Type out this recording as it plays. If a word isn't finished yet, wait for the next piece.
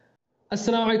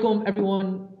Assalamu alaikum,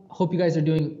 everyone. Hope you guys are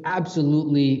doing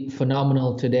absolutely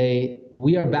phenomenal today.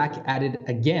 We are back at it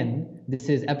again. This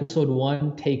is episode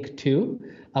one, take two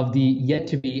of the yet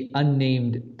to be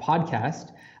unnamed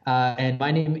podcast. And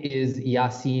my name is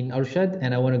Yasin Arshad,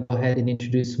 and I want to go ahead and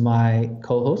introduce my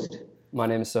co host. My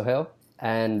name is Sohail,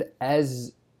 and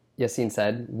as Yasin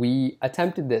said, we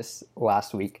attempted this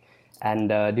last week, and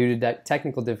due to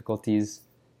technical difficulties,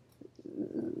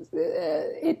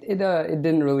 it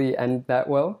didn't really end that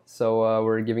well. So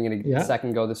we're giving it a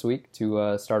second go this week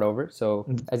to start over. So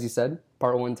as you said,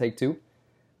 part one, take two.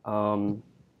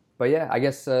 But yeah, I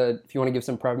guess if you want to give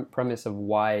some premise of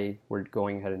why we're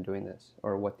going ahead and doing this,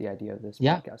 or what the idea of this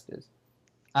podcast is.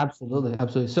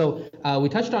 Absolutely. So we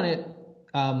touched on it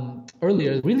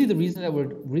earlier. Really, the reason that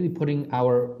we're really putting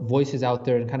our voices out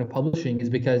there and kind of publishing is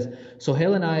because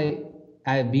Sohail and I,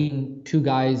 being two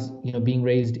guys, being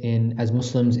raised as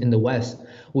Muslims in the West,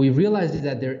 what we realized is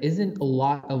that there isn't a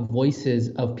lot of voices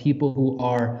of people who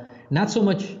are not so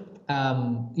much,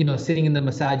 sitting in the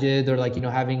masajid or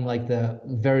having the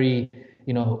very,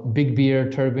 big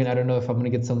beard turban. I don't know if I'm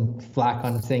going to get some flack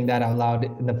on saying that out loud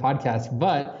in the podcast,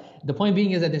 but the point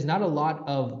being is that there's not a lot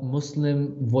of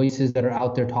Muslim voices that are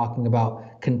out there talking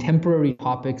about contemporary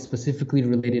topics specifically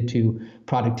related to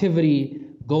productivity,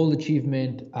 goal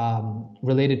achievement,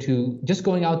 related to just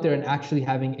going out there and actually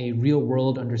having a real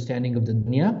world understanding of the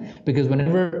dunya. Because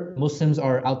whenever Muslims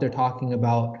are out there talking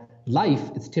about life,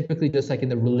 it's typically just like in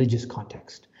the religious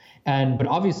context. But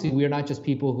obviously we are not just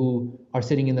people who are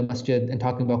sitting in the masjid and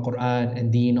talking about Quran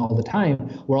and deen all the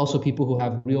time. We're also people who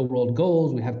have real world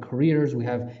goals, we have careers, we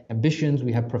have ambitions,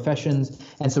 we have professions.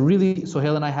 And so really,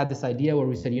 Sohail and I had this idea where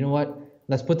we said, you know what,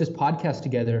 let's put this podcast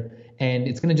together. And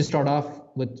it's going to just start off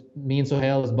with me and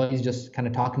Sohail as buddies just kind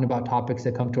of talking about topics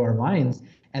that come to our minds.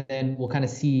 And then we'll kind of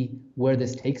see where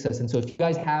this takes us. And so if you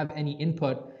guys have any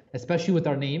input, especially with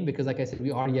our name, because like I said,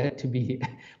 we are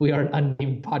an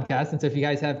unnamed podcast. And so if you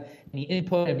guys have any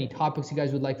input, any topics you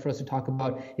guys would like for us to talk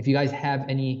about, if you guys have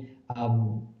any,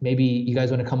 maybe you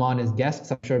guys want to come on as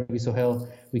guests, I'm sure maybe Sohail,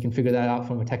 we can figure that out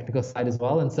from a technical side as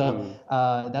well. And so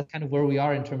that's kind of where we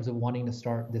are in terms of wanting to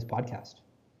start this podcast.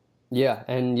 Yeah,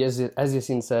 and as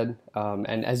Yasin said,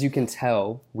 and as you can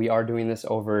tell, we are doing this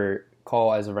over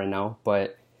call as of right now,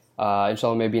 but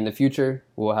inshallah, maybe in the future,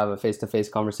 we'll have a face-to-face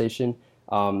conversation.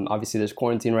 Obviously, there's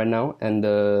quarantine right now, and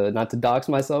not to dox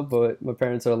myself, but my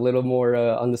parents are a little more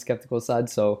on the skeptical side,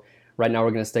 so right now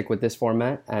we're going to stick with this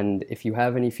format, and if you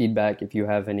have any feedback, if you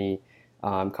have any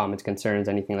comments, concerns,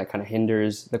 anything that kind of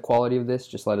hinders the quality of this,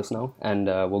 just let us know, and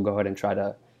we'll go ahead and try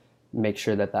to make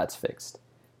sure that that's fixed.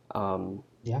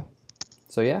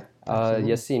 So yeah,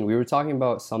 Yasin, we were talking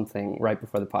about something right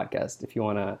before the podcast. If you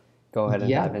want to go ahead and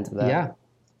dive into that. Yeah,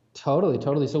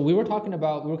 totally. So we were kind of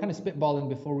spitballing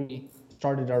before we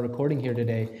started our recording here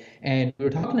today. And we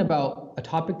were talking about a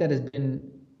topic that has been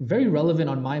very relevant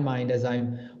on my mind as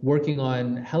I'm working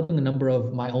on helping a number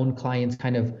of my own clients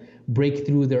kind of break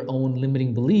through their own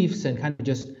limiting beliefs and kind of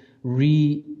just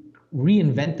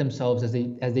reinvent themselves as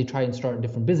they try and start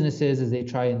different businesses, as they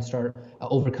try and start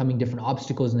overcoming different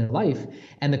obstacles in their life.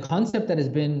 And the concept that has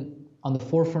been on the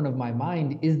forefront of my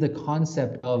mind is the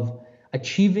concept of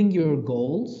achieving your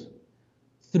goals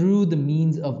through the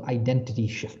means of identity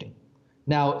shifting.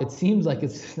 Now, it seems like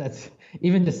that's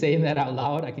even just saying that out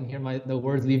loud, I can hear the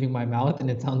words leaving my mouth,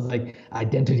 and it sounds like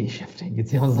identity shifting. It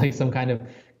sounds like some kind of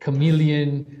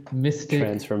chameleon, mystic,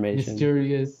 transformation,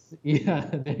 mysterious. Yeah,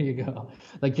 there you go.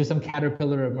 Like you're some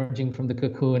caterpillar emerging from the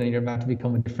cocoon, and you're about to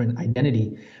become a different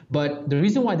identity. But the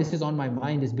reason why this is on my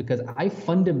mind is because I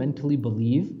fundamentally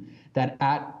believe that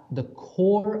at the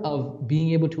core of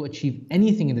being able to achieve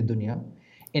anything in the dunya,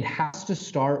 it has to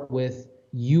start with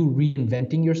you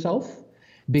reinventing yourself,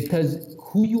 because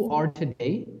who you are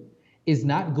today is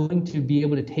not going to be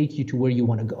able to take you to where you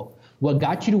want to go. What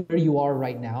got you to where you are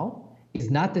right now is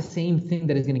not the same thing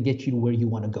that is going to get you to where you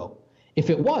want to go. If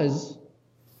it was,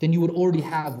 then you would already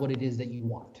have what it is that you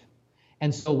want.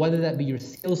 And so whether that be your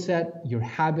skill set, your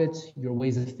habits, your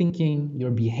ways of thinking,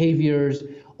 your behaviors,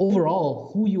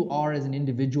 overall, who you are as an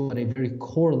individual at a very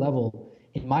core level,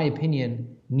 in my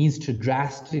opinion, needs to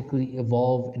drastically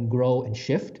evolve and grow and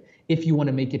shift if you want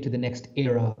to make it to the next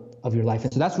era of your life.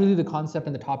 And so that's really the concept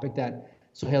and the topic that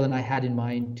Sohail and I had in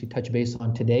mind to touch base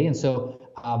on today. And so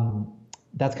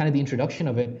that's kind of the introduction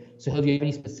of it. Sohail, do you have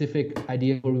any specific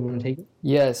idea where we want to take it?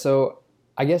 Yeah, so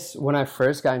I guess when I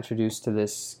first got introduced to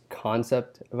this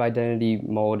concept of identity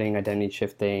molding, identity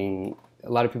shifting, a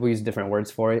lot of people use different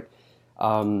words for it.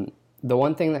 The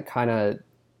one thing that kind of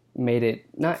made it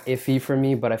not iffy for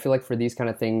me, but I feel like for these kind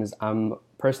of things, I'm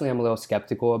a little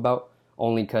skeptical about,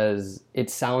 only because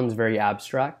it sounds very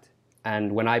abstract.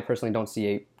 And when I personally don't see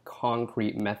a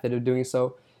concrete method of doing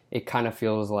so, it kind of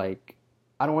feels like,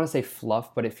 I don't want to say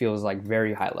fluff, but it feels like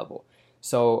very high level.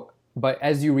 So, but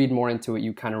as you read more into it,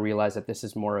 you kind of realize that this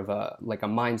is more of a like a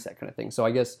mindset kind of thing. So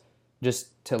I guess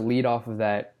just to lead off of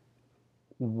that,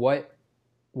 what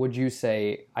would you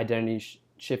say identity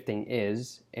shifting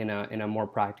is in a more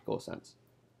practical sense?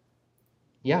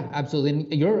 Yeah,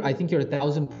 absolutely. And I think you're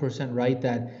 1,000% right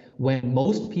that when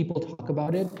most people talk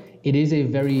about it, it is a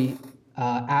very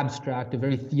abstract, a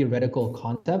very theoretical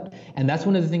concept. And that's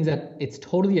one of the things that it's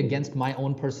totally against my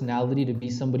own personality to be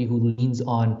somebody who leans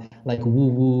on like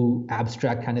woo-woo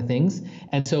abstract kind of things.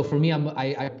 And so for me,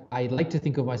 I like to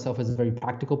think of myself as a very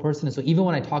practical person. And so even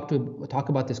when I talk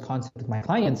about this concept with my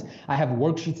clients, I have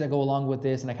worksheets that go along with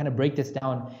this, and I kind of break this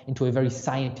down into a very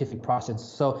scientific process.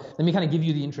 So let me kind of give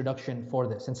you the introduction for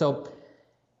this. And so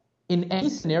in any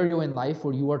scenario in life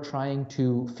where you are trying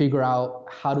to figure out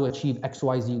how to achieve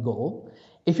XYZ goal,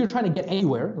 if you're trying to get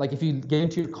anywhere, like if you get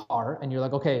into your car and you're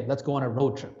like, okay, let's go on a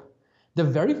road trip, the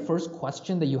very first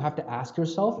question that you have to ask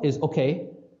yourself is,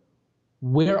 okay,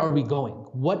 where are we going?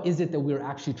 What is it that we're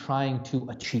actually trying to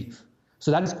achieve?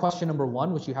 So that is question number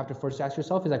one, which you have to first ask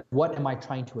yourself is like, what am I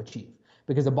trying to achieve?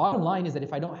 Because the bottom line is that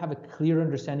if I don't have a clear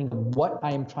understanding of what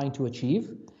I am trying to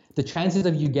achieve, the chances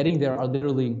of you getting there are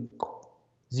literally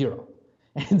zero.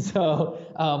 And so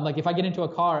like if I get into a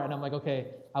car and I'm like, okay,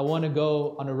 I want to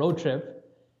go on a road trip,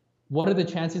 what are the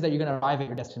chances that you're going to arrive at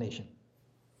your destination?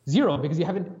 Zero, because you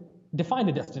haven't defined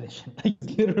a destination.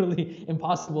 It's literally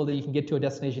impossible that you can get to a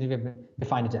destination if you haven't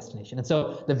defined a destination. And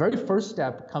so the very first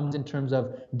step comes in terms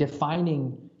of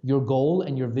defining your goal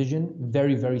and your vision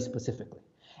very, very specifically.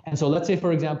 And so let's say,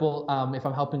 for example, if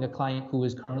I'm helping a client who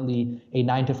is currently a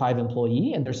 9-to-5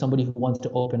 employee and there's somebody who wants to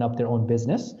open up their own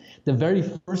business, the very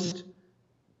first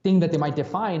thing that they might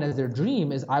define as their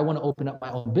dream is, I want to open up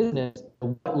my own business.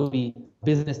 What would be a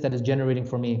business that is generating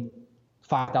for me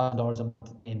 $5,000 a month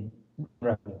in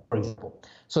revenue, for example?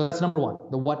 So that's number one,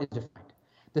 the what is defined.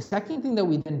 The second thing that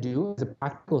we then do, as a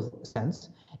practical sense,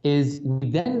 is we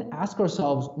then ask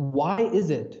ourselves, why is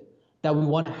it that we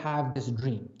want to have this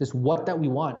dream, this what that we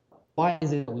want? Why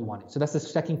is it that we want it? So that's the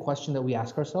second question that we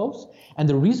ask ourselves. And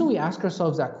the reason we ask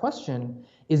ourselves that question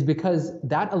is because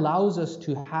that allows us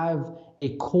to have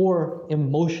a core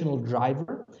emotional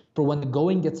driver for when the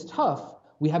going gets tough.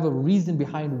 We have a reason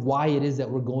behind why it is that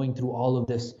we're going through all of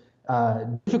this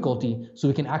difficulty, so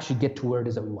we can actually get to where it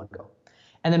is that we want to go.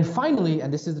 And then finally,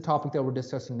 and this is the topic that we're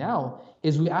discussing now,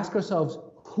 is we ask ourselves,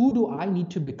 who do I need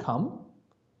to become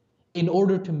in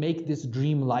order to make this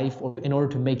dream life, or in order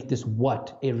to make this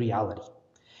what a reality?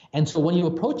 And so when you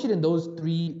approach it in those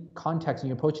three contexts and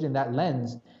you approach it in that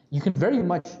lens, you can very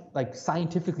much like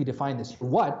scientifically define this. Your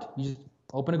what, you just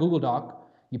open a Google Doc,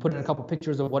 you put in a couple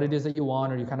pictures of what it is that you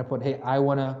want, or you kind of put, hey, I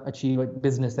want to achieve a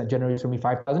business that generates for me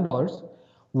 $5,000.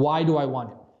 Why do I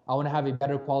want it? I want to have a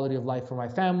better quality of life for my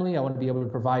family. I want to be able to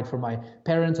provide for my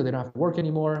parents so they don't have to work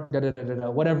anymore,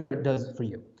 whatever it does for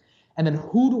you. And then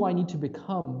who do I need to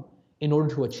become in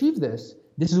order to achieve this?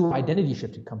 This is where identity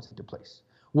shifting comes into place,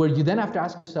 where you then have to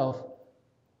ask yourself,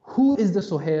 who is the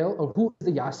Sohail or who is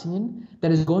the Yasin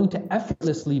that is going to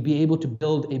effortlessly be able to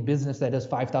build a business that does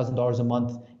 $5,000 a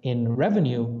month in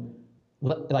revenue,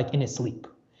 like in his sleep?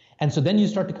 And so then you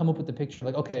start to come up with the picture,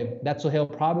 like, okay, that Sohail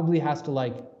probably has to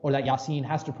or that Yasin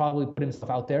has to probably put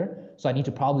himself out there. So I need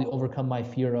to probably overcome my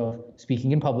fear of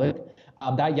speaking in public.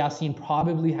 That Yasin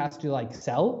probably has to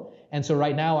sell. And so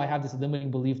right now I have this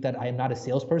limiting belief that I am not a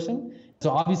salesperson.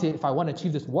 So obviously if I want to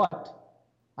achieve this what,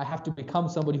 I have to become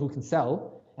somebody who can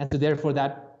sell. And so therefore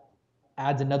that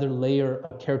adds another layer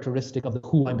of characteristic of the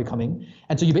who I'm becoming.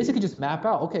 And so you basically just map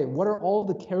out, okay, what are all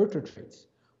the character traits?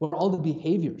 What are all the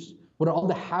behaviors? What are all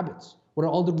the habits? What are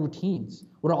all the routines?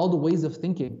 What are all the ways of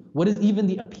thinking? What is even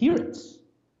the appearance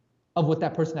of what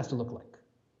that person has to look like?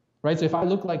 Right? So if I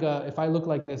look like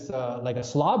this like a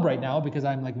slob right now because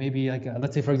I'm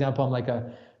let's say for example I'm like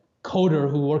a coder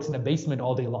who works in a basement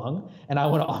all day long and I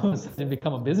want to all of a sudden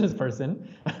become a business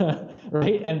person,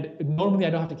 right? And normally I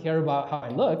don't have to care about how I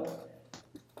look.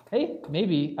 Hey,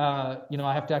 maybe I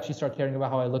have to actually start caring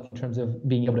about how I look in terms of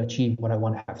being able to achieve what I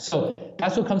want to have. So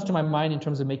that's what comes to my mind in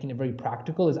terms of making it very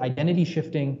practical. Is identity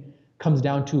shifting comes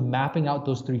down to mapping out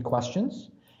those three questions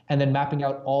and then mapping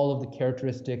out all of the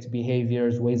characteristics,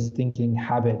 behaviors, ways of thinking,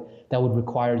 habit that would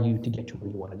require you to get to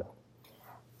where you want to go.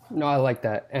 No, I like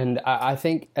that. And I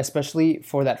think especially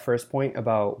for that first point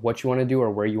about what you want to do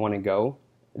or where you want to go,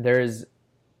 there's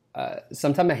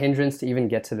sometimes a hindrance to even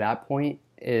get to that point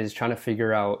is trying to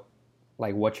figure out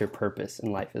what your purpose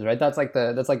in life is, right? That's like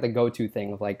the go-to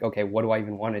thing of okay, what do I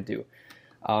even want to do?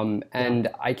 And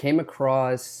I came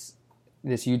across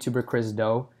this YouTuber Chris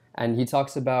Do, and he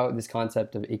talks about this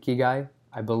concept of ikigai.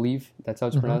 I believe that's how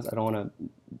it's pronounced. I don't want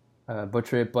to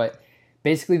butcher it, but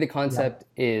basically the concept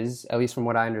is, at least from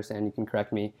what I understand, you can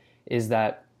correct me, is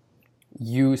that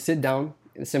you sit down,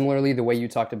 similarly the way you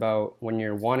talked about when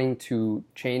you're wanting to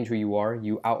change who you are,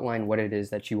 you outline what it is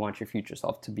that you want your future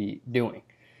self to be doing.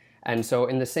 And so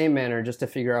in the same manner, just to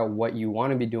figure out what you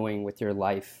want to be doing with your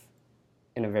life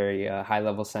in a very high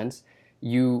level sense,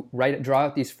 you draw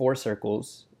out these 4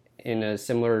 circles in a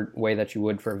similar way that you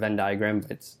would for a Venn diagram,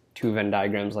 but it's 2 Venn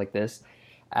diagrams like this.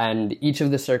 And each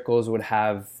of the circles would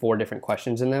have 4 different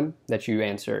questions in them that you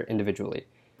answer individually.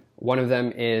 One of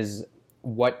them is,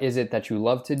 what is it that you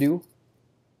love to do?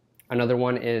 Another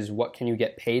one is, what can you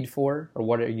get paid for? Or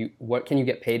what can you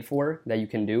get paid for that you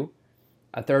can do?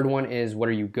 A third one is, what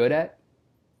are you good at?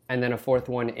 And then a fourth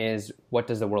one is, what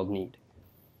does the world need?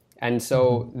 And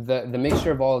so the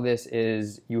mixture of all of this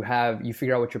is you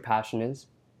figure out what your passion is.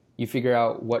 You figure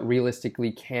out what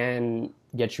realistically can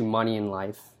get you money in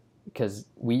life, because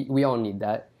we all need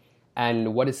that.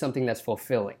 And what is something that's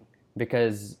fulfilling?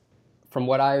 Because from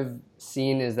what I've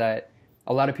seen is that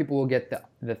a lot of people will get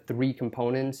the 3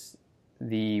 components,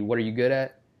 the what are you good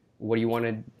at, what do you want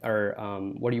to, or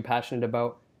what are you passionate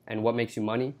about, and what makes you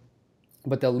money,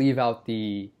 but they'll leave out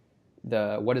the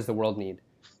what does the world need,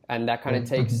 and that kind of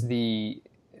takes the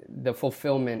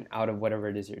fulfillment out of whatever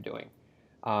it is you're doing.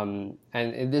 And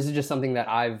this is just something that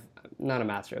I'm not a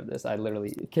master of this. I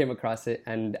literally came across it,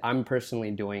 and I'm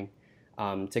personally doing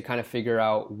to kind of figure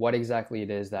out what exactly it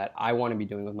is that I want to be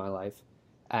doing with my life,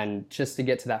 and just to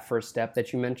get to that first step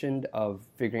that you mentioned of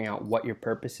figuring out what your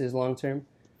purpose is long term.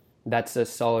 That's a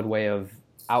solid way of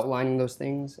outlining those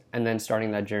things and then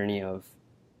starting that journey of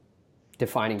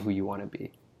defining who you want to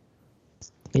be.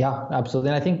 Yeah,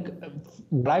 absolutely. And I think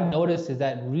what I've noticed is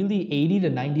that really 80 to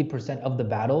 90% of the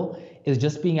battle is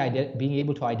just being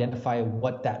able to identify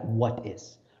what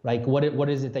is, right? What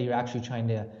is it that you're actually trying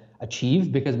to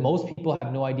achieve? Because most people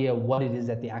have no idea what it is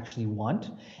that they actually want.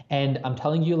 And I'm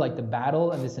telling you, like, the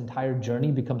battle and this entire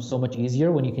journey becomes so much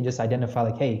easier when you can just identify,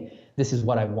 like, hey, this is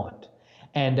what I want.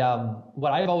 And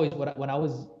when I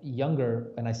was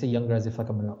younger, and I say younger as if like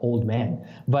I'm an old man,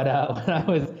 but when I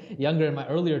was younger in my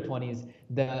earlier 20s,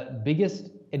 the biggest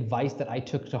advice that I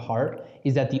took to heart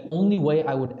is that the only way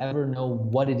I would ever know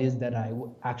what it is that I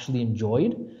actually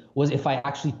enjoyed was if I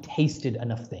actually tasted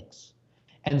enough things.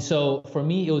 And so for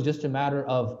me, it was just a matter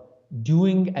of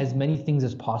doing as many things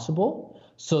as possible,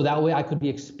 so that way I could be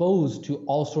exposed to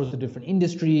all sorts of different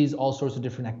industries, all sorts of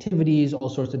different activities, all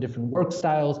sorts of different work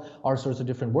styles, all sorts of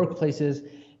different workplaces.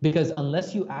 Because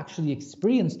unless you actually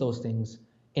experience those things,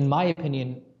 in my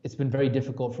opinion, it's been very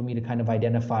difficult for me to kind of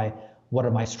identify what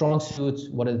are my strong suits,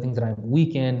 what are the things that I'm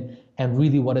weak in, and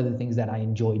really what are the things that I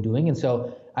enjoy doing. And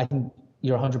so I think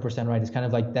you're 100% right. It's kind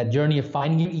of like that journey of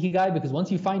finding your ikigai, because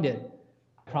once you find it,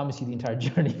 I promise you the entire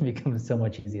journey becomes so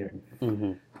much easier.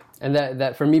 Mm-hmm. And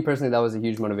that for me personally, that was a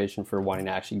huge motivation for wanting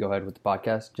to actually go ahead with the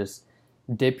podcast. Just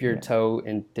dip your toe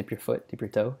and dip your foot, dip your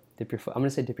toe, dip your foot. I'm going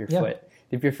to say dip your foot.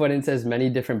 Dip your foot into as many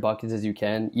different buckets as you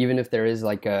can, even if there is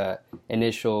like a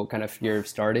initial kind of fear of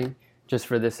starting, just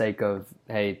for the sake of,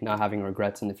 hey, not having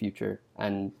regrets in the future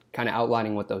and kind of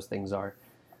outlining what those things are.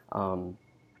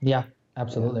 Yeah,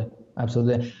 absolutely. Yeah.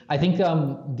 Absolutely. I think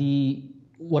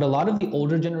what a lot of the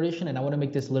older generation, and I want to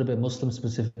make this a little bit Muslim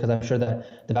specific because I'm sure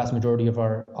that the vast majority of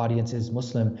our audience is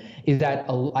Muslim, is that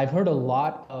I've heard a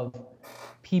lot of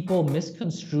people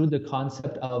misconstrue the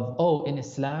concept of, oh, in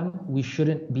Islam, we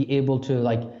shouldn't be able to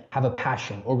like have a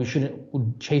passion, or we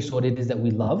shouldn't chase what it is that we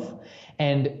love.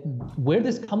 And where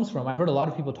this comes from, I've heard a lot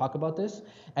of people talk about this,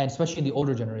 and especially in the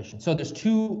older generation. So there's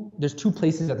two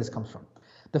places that this comes from.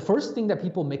 The first thing that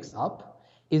people mix up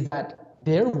is that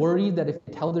they're worried that if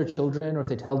they tell their children or if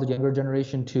they tell the younger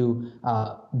generation to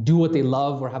do what they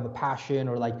love or have a passion,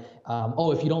 or like,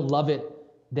 oh, if you don't love it,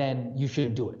 then you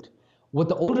shouldn't do it. What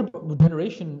the older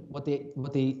generation, what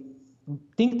they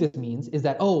think this means is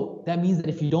that, oh, that means that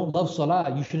if you don't love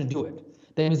salah, you shouldn't do it.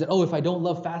 That means that, oh, if I don't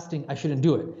love fasting, I shouldn't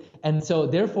do it. And so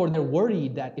therefore they're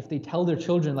worried that if they tell their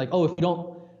children like, oh, if you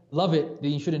don't love it,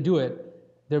 then you shouldn't do it.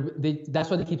 That's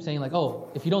why they keep saying like,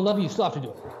 oh, if you don't love it, you still have to do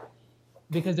it.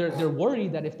 Because they're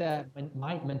worried that if that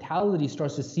mentality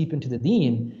starts to seep into the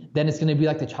deen, then it's going to be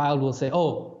like the child will say,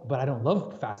 oh, but I don't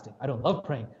love fasting, I don't love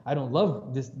praying, I don't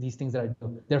love these things that I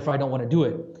do, therefore I don't want to do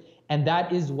it. And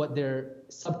that is what their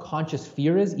subconscious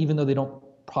fear is, even though they don't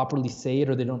properly say it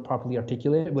or they don't properly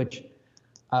articulate it, which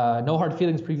no hard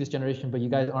feelings, previous generation, but you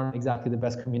guys aren't exactly the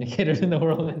best communicators in the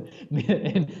world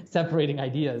in separating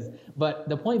ideas. But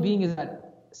the point being is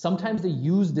that sometimes they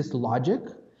use this logic,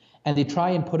 And they try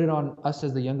and put it on us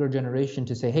as the younger generation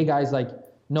to say, hey guys, like,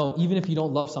 no, even if you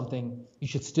don't love something, you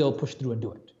should still push through and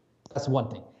do it. That's one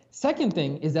thing. Second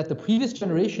thing is that the previous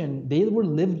generation, they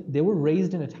were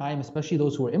raised in a time, especially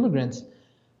those who were immigrants,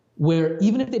 where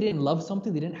even if they didn't love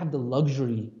something, they didn't have the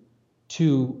luxury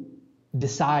to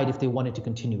decide if they wanted to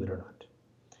continue it or not.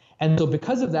 And so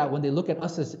because of that, when they look at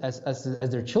us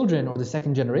as their children or the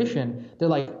second generation, they're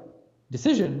like,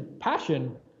 decision,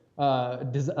 passion,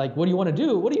 like, what do you want to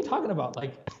do? What are you talking about?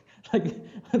 Like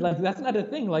that's not a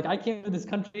thing. Like, I came to this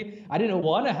country, I didn't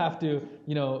want to have to,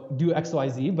 do X, Y,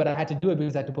 Z, but I had to do it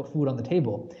because I had to put food on the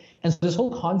table. And so this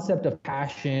whole concept of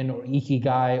passion or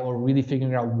ikigai or really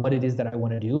figuring out what it is that I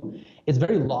want to do, it's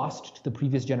very lost to the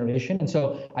previous generation. And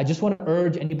so I just want to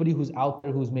urge anybody who's out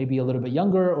there who's maybe a little bit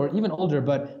younger or even older,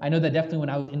 but I know that definitely when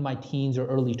I was in my teens or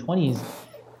early 20s,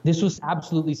 this was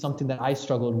absolutely something that I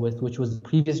struggled with, which was the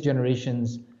previous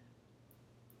generation's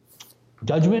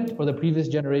judgment or the previous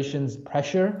generation's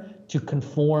pressure to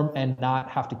conform and not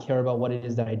have to care about what it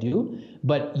is that I do.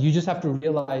 But you just have to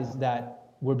realize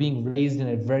that we're being raised in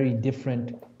a very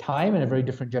different time and a very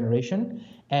different generation.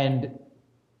 And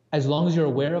as long as you're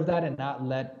aware of that and not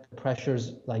let the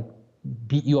pressures like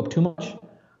beat you up too much,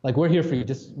 like, we're here for you.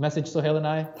 Just message Sohail and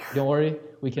I. Don't worry.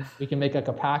 We can make like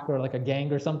a pack or like a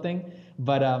gang or something.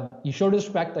 But you show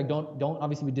respect. Like, don't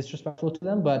obviously be disrespectful to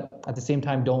them, but at the same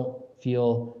time, don't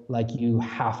feel like you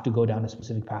have to go down a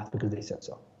specific path because they said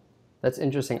so. That's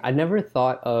interesting. I never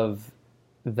thought of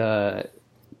the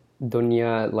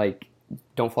dunya, like,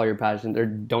 don't follow your passion or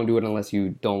don't do it unless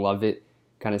you don't love it,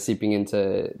 kind of seeping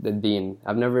into the deen.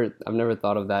 I've never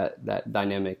thought of that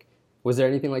dynamic. Was there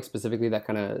anything like specifically that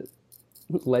kind of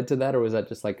led to that, or was that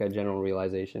just like a general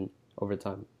realization over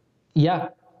time? Yeah,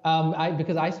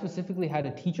 because I specifically had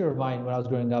a teacher of mine when I was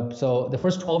growing up. So the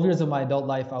first 12 years of my adult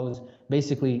life, I was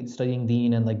basically studying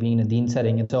deen and like being in a deen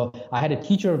setting. And so I had a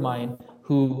teacher of mine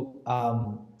who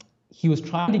he was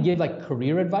trying to give like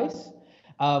career advice.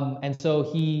 And so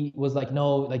he was like,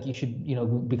 no, like you should,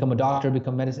 become a doctor,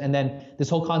 become medicine. And then this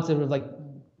whole concept of like,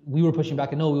 we were pushing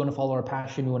back and no, we want to follow our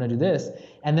passion. We want to do this.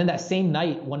 And then that same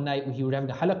night, one night he was having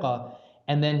a halaqah,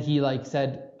 and then he like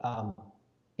said,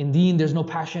 in deen, there's no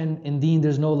passion. In deen,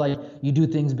 there's no like, you do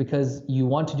things because you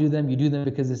want to do them. You do them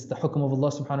because it's the hukm of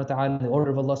Allah subhanahu wa ta'ala, the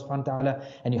order of Allah subhanahu wa ta'ala,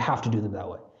 and you have to do them that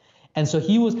way. And so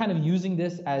he was kind of using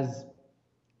this as,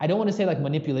 I don't want to say like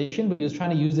manipulation, but he was trying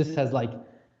to use this as like,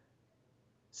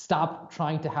 stop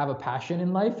trying to have a passion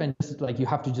in life and just like, you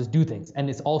have to just do things. And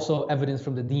it's also evidence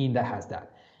from the deen that has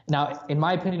that. Now, in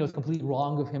my opinion, it was completely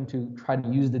wrong of him to try to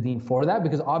use the deen for that,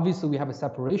 because obviously we have a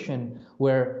separation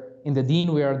where in the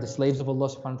deen we are the slaves of Allah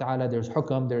subhanahu wa ta'ala. There's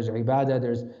hukam, there's ibadah,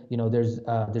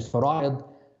 there's fara'id.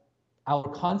 Our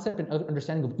concept and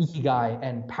understanding of ikigai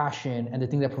and passion and the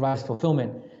thing that provides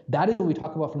fulfillment, that is what we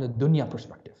talk about from the dunya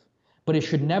perspective. But it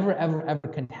should never, ever, ever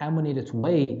contaminate its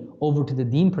way over to the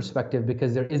deen perspective,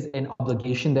 because there is an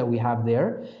obligation that we have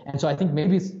there. And so I think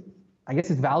I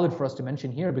guess it's valid for us to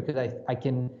mention here, because I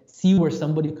can see where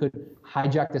somebody could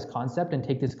hijack this concept and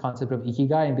take this concept of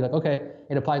ikigai and be like, okay,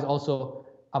 it applies also,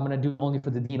 I'm going to do only for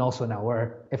the deen also now,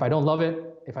 where if I don't love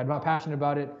it, if I'm not passionate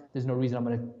about it, there's no reason I'm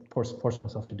going to force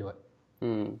myself to do it.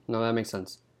 No, that makes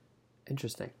sense.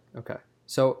 Interesting. Okay.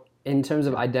 So in terms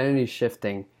of identity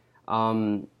shifting,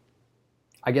 I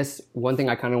guess one thing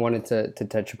I kind of wanted to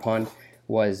touch upon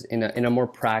was in a more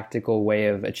practical way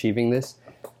of achieving this.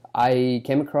 I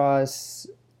came across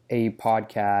a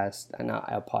podcast, not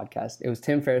a podcast. It was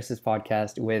Tim Ferriss's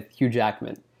podcast with Hugh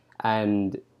Jackman.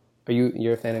 And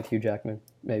you're a fan of Hugh Jackman?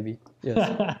 Maybe.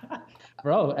 Yes.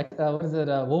 Bro, what is it?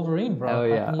 Wolverine, bro. Oh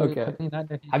yeah. Okay.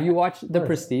 Have you watched The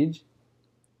Prestige?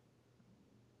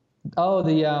 Oh,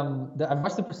 I've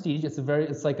watched The Prestige. Is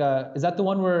that the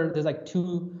one where there's like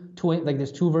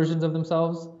there's two versions of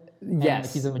themselves? Yes.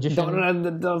 Like he's a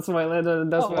magician. Don't spoil it.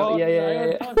 Don't spoil it.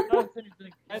 Yeah.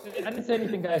 I didn't say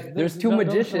anything, guys. There's two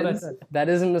magicians. That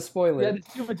isn't a spoiler. Yeah, there's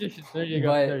two magicians. There you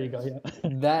go.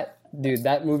 Yeah.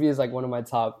 That movie is like one of my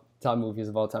top movies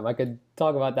of all time. I could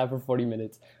talk about that for 40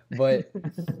 minutes. But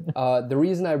the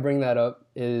reason I bring that up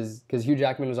is because Hugh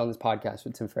Jackman was on this podcast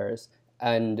with Tim Ferriss,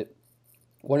 and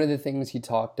one of the things he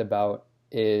talked about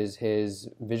is his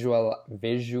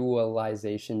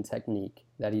visualization technique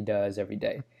that he does every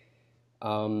day.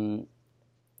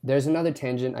 There's another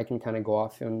tangent I can kind of go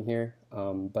off on here,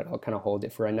 but I'll kind of hold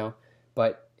it for right now.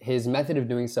 But his method of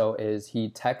doing so is he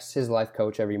texts his life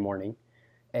coach every morning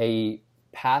a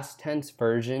past tense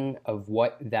version of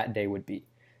what that day would be.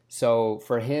 So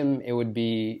for him, it would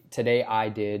be, today I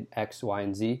did X, Y,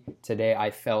 and Z. Today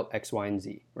I felt X, Y, and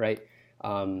Z, right?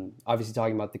 Obviously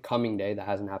talking about the coming day that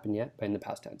hasn't happened yet, but in the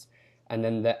past tense. And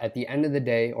then at the end of the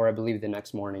day, or I believe the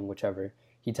next morning, whichever,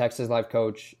 he texts his life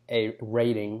coach a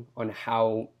rating on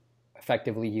how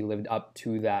effectively he lived up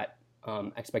to that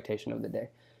expectation of the day.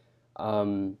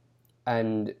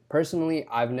 And personally,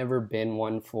 I've never been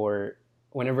one for,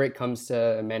 whenever it comes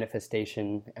to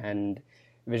manifestation and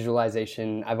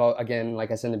visualization, again,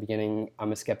 like I said in the beginning,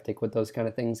 I'm a skeptic with those kind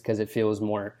of things because it feels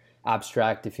more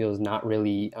abstract. It feels not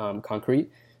really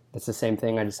concrete. That's the same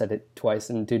thing. I just said it twice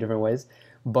in two different ways.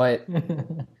 But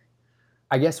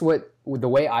I guess the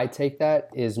way I take that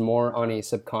is more on a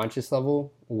subconscious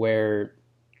level, where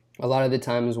a lot of the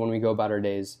times when we go about our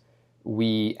days,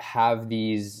 we have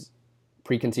these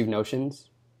preconceived notions.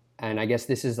 And I guess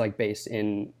this is like based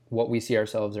in what we see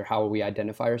ourselves or how we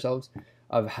identify ourselves,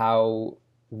 of how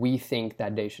we think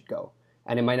that day should go.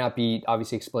 And it might not be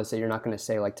obviously explicit. You're not going to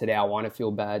say like, today I want to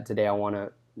feel bad. Today I want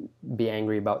to be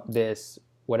angry about this,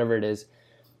 whatever it is.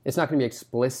 It's not going to be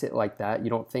explicit like that. You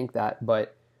don't think that,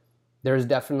 but there's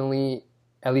definitely,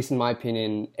 at least in my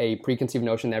opinion, a preconceived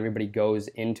notion that everybody goes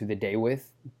into the day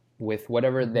with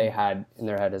whatever they had in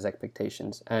their head as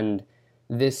expectations. And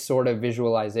this sort of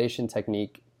visualization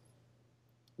technique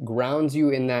grounds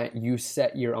you in that you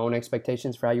set your own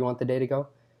expectations for how you want the day to go.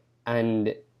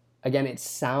 And again, it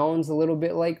sounds a little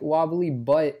bit like wobbly,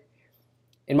 but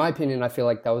in my opinion, I feel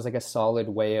like that was like a solid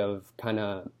way of kind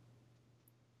of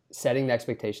setting the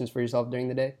expectations for yourself during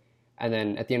the day. And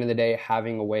then at the end of the day,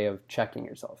 having a way of checking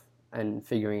yourself and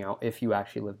figuring out if you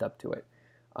actually lived up to it.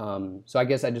 So I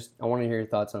guess I want to hear your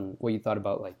thoughts on what you thought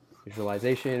about like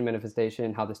visualization,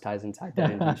 manifestation, how this ties into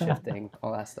identity shifting,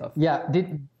 all that stuff. Yeah.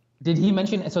 Did he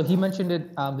mention, so he mentioned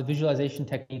it, the visualization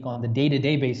technique on the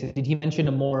day-to-day basis. Did he mention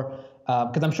a more,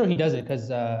 because I'm sure he does it, because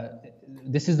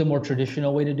this is the more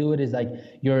traditional way to do it, is like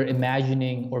you're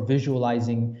imagining or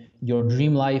visualizing your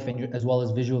dream life, and as well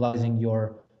as visualizing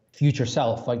your future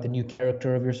self, like the new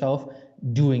character of yourself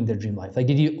doing their dream life. Like,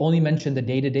 did he only mention the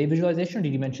day-to-day visualization, or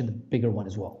did he mention the bigger one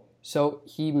as well? So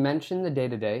he mentioned the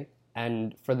day-to-day,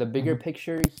 and for the bigger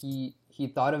picture, he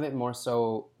thought of it more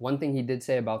so. One thing he did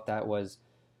say about that was,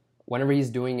 whenever he's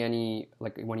doing any,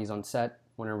 like when he's on set,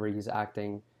 whenever he's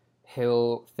acting,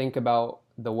 he'll think about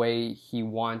the way he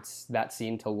wants that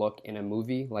scene to look in a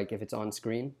movie, like if it's on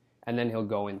screen, and then he'll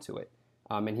go into it.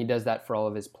 And he does that for all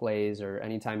of his plays or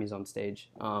anytime he's on stage.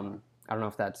 I don't know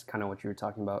if that's kind of what you were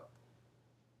talking about.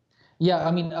 Yeah,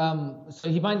 I mean, so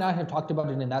he might not have talked about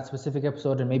it in that specific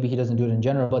episode, and maybe he doesn't do it in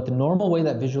general, but the normal way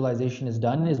that visualization is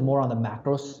done is more on the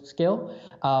macro scale.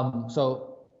 So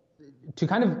to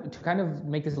kind of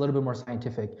make this a little bit more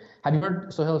scientific, have you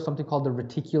heard, Sohail, of something called the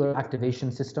reticular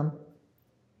activation system?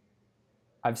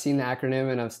 I've seen the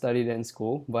acronym and I've studied it in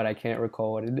school, but I can't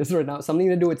recall what it is right now. Something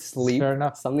to do with sleep. Fair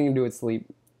enough. Something to do with sleep,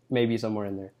 maybe somewhere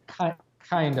in there.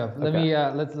 Kind of. Okay.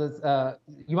 Let's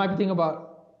you might be thinking about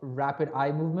rapid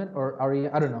eye movement or REM.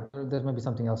 I don't know. There might be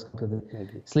something else completely.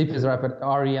 Maybe. Sleep is rapid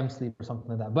REM sleep or something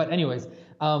like that. But anyways,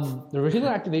 the reticular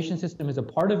activation system is a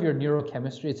part of your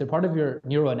neurochemistry. It's a part of your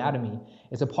neuroanatomy.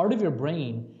 It's a part of your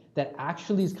brain that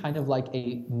actually is kind of like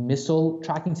a missile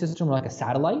tracking system or like a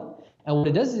satellite. And what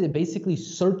it does is it basically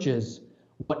searches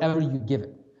whatever you give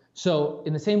it. So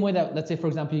in the same way that, let's say, for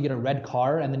example, you get a red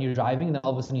car and then you're driving and then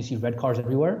all of a sudden you see red cars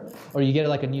everywhere, or you get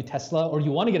like a new Tesla, or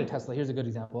you want to get a Tesla. Here's a good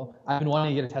example. I've been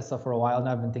wanting to get a Tesla for a while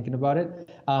now. I've been thinking about it.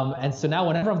 And so now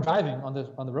whenever I'm driving on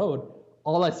the road,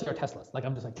 all I see are Teslas. Like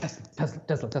I'm just like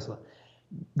Tesla.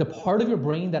 The part of your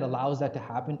brain that allows that to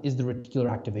happen is the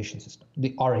reticular activation system,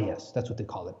 the RAS. That's what they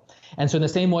call it. And so in the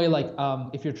same way, like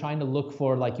if you're trying to look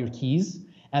for like your keys,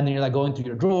 and then you're like going through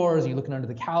your drawers, and you're looking under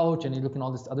the couch, and you're looking at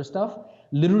all this other stuff.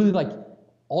 Literally, like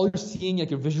all you're seeing, like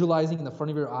you're visualizing in the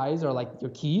front of your eyes are like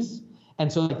your keys,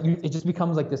 and so like it just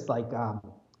becomes like this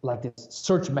this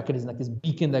search mechanism, like this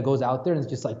beacon that goes out there, and it's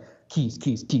just like keys.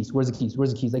 Where's the keys?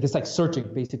 Like it's like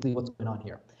searching basically what's going on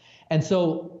here. And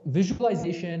so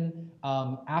visualization,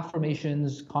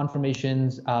 affirmations,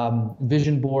 confirmations,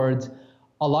 vision boards.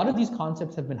 A lot of these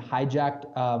concepts have been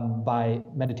hijacked by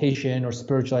meditation or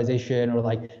spiritualization or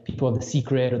like people of The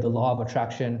Secret or the law of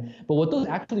attraction. But what those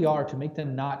actually are, to make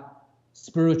them not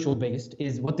spiritual based,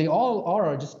 is what they all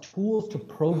are just tools to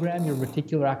program your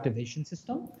reticular activation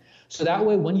system. So that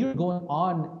way, when you're going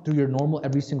on through your normal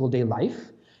every single day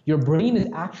life, your brain is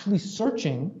actually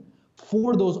searching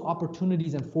for those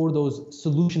opportunities and for those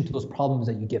solutions to those problems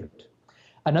that you give it.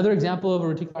 Another example of a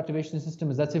reticular activation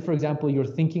system is, let's say, for example, you're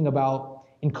thinking about,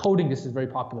 in coding, this is very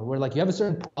popular, where like you have a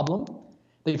certain problem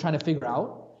that you're trying to figure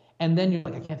out, and then you're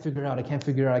like, I can't figure it out,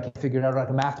 like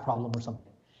a math problem or something.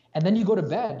 And then you go to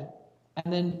bed,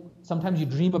 and then sometimes you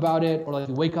dream about it, or like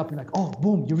you wake up and you're like, oh,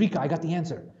 boom, eureka, I got the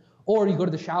answer. Or you go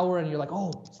to the shower and you're like,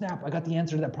 oh, snap, I got the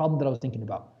answer to that problem that I was thinking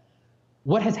about.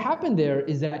 What has happened there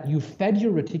is that you fed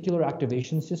your reticular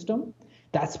activation system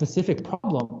that specific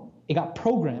problem, it got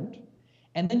programmed,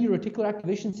 and then your reticular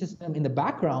activation system in the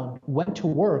background went to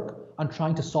work on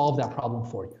trying to solve that problem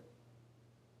for you.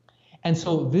 And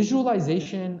so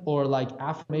visualization or like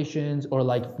affirmations or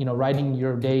like, writing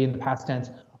your day in the past tense,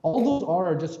 all those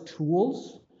are just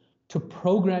tools to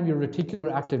program your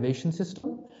reticular activation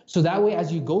system. So that way,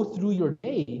 as you go through your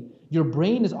day, your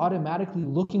brain is automatically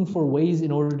looking for ways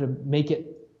in order to make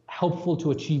it helpful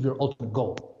to achieve your ultimate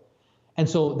goal. And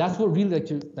so that's what really, like,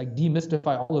 to like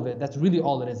demystify all of it, that's really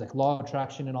all it is. Like law of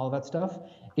attraction and all of that stuff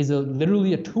is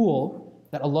literally a tool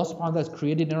that Allah subhanahu wa ta'ala has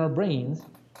created in our brains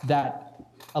that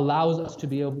allows us to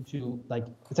be able to, like,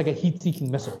 it's like a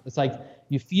heat-seeking missile. It's like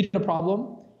you feed it a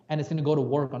problem and it's going to go to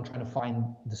work on trying to find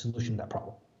the solution to that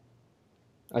problem.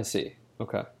 I see.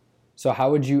 Okay. So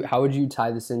how would you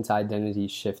tie this into identity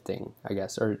shifting, I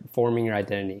guess, or forming your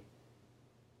identity?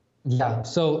 Yeah,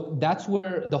 so that's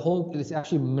where this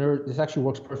actually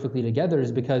works perfectly together,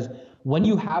 is because when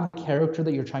you have a character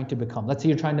that you're trying to become, let's say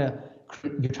you're trying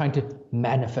to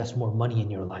manifest more money in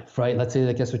your life, right? Let's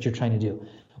say that's what you're trying to do.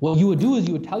 What you would do is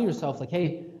you would tell yourself like,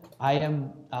 hey, I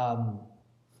am, I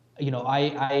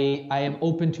am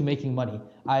open to making money.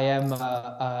 I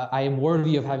am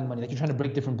worthy of having money. Like, you're trying to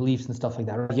break different beliefs and stuff like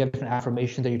that, right? You have different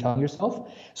affirmations that you're telling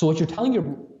yourself. So what you're telling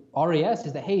your RAS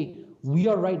is that, hey, we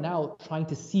are right now trying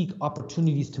to seek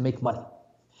opportunities to make money.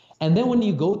 And then when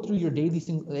you go through your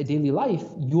daily life,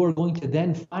 you are going to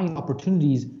then find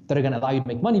opportunities that are going to allow you to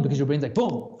make money, because your brain's like,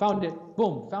 boom, found it,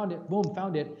 boom, found it, boom,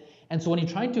 found it. And so when you're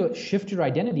trying to shift your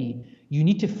identity, you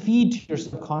need to feed to your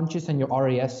subconscious and your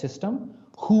RAS system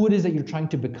who it is that you're trying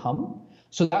to become.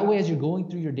 So that way, as you're going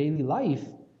through your daily life,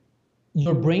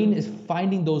 your brain is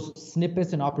finding those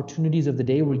snippets and opportunities of the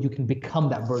day where you can become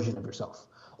that version of yourself,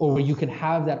 or where you can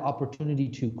have that opportunity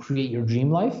to create your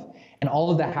dream life. And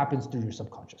all of that happens through your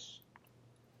subconscious.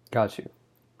 Got you.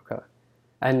 Okay.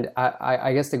 And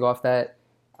I guess to go off that,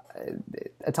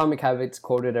 Atomic Habits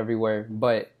quoted everywhere,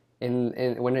 but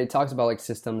in when it talks about like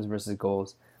systems versus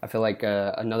goals, I feel like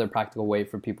another practical way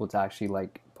for people to actually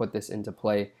like put this into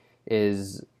play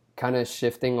is kind of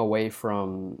shifting away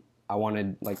from, I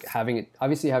wanted like having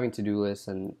to-do lists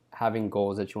and having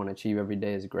goals that you want to achieve every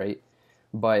day is great,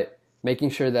 but making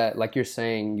sure that, like you're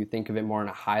saying, you think of it more on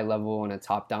a high level and a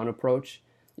top-down approach.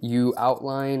 You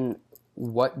outline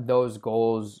what those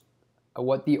goals,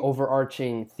 what the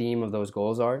overarching theme of those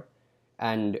goals are,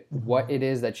 and what it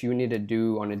is that you need to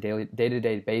do on a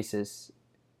day-to-day basis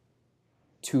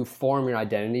to form your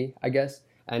identity, I guess.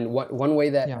 And one way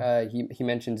that he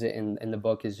mentions it in the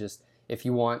book is just, if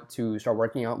you want to start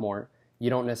working out more,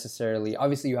 you don't necessarily,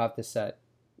 obviously you have to set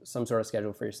some sort of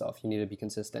schedule for yourself. You need to be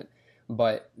consistent.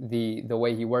 But the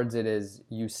way he words it is,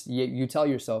 you tell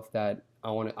yourself that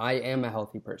I am a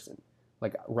healthy person.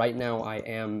 Like right now, I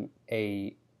am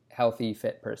a healthy,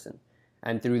 fit person.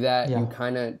 And through that, you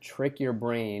kind of trick your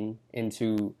brain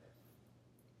into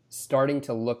starting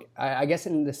to look, I guess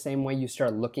in the same way you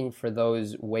start looking for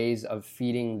those ways of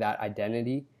feeding that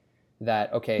identity,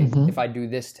 that, okay, if I do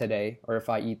this today, or if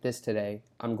I eat this today,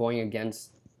 I'm going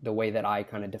against the way that I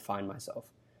kind of define myself,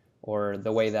 or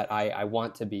the way that I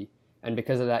want to be. And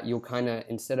because of that, you'll kind of,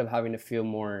 instead of having to feel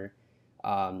more,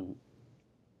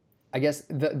 I guess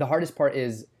the hardest part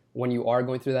is when you are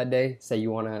going through that day, say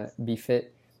you want to be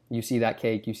fit, you see that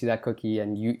cake, you see that cookie,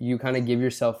 and you kind of give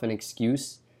yourself an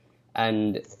excuse.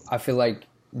 And I feel like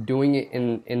doing it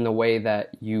in the way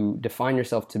that you define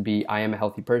yourself to be, I am a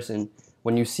healthy person,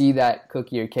 when you see that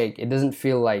cookie or cake, it doesn't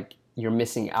feel like you're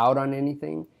missing out on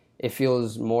anything. It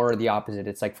feels more the opposite.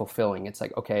 It's like fulfilling. It's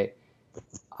like, okay,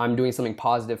 I'm doing something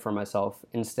positive for myself,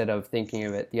 instead of thinking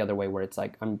of it the other way, where it's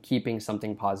like I'm keeping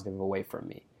something positive away from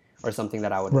me, or something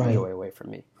that I would enjoy away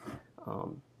from me.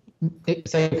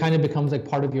 It's like, it kind of becomes like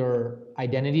part of your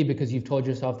identity, because you've told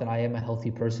yourself that I am a healthy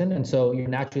person. And so you're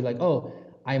naturally like, oh,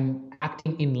 I'm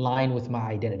acting in line with my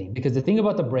identity. Because the thing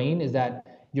about the brain is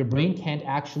that your brain can't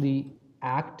actually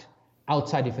act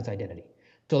outside of its identity.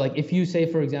 So like if you say,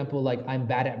 for example, like I'm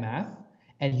bad at math,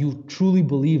 and you truly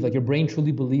believe, like your brain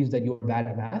truly believes that you're bad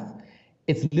at math,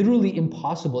 it's literally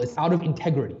impossible. It's out of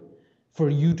integrity for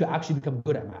you to actually become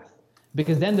good at math.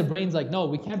 Because then the brain's like, no,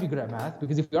 we can't be good at math,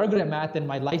 because if we are good at math, then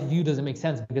my life view doesn't make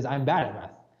sense because I'm bad at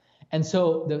math. And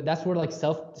so that's where like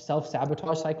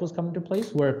self-sabotage cycles come into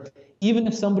place, where even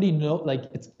if somebody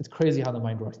it's crazy how the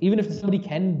mind works. Even if somebody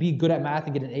can be good at math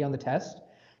and get an A on the test,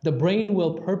 the brain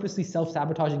will purposely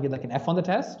self-sabotage and get like an F on the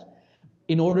test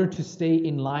in order to stay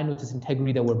in line with this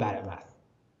integrity that we're bad at math.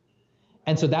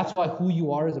 And so that's why who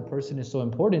you are as a person is so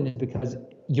important, is because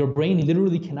your brain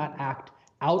literally cannot act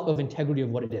out of integrity of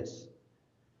what it is.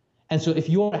 And so if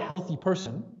you're a healthy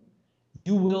person,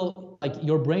 you will, like,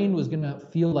 your brain was gonna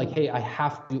feel like, hey, I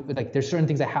have to, like, there's certain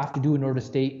things I have to do in order to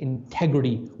stay in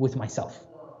integrity with myself.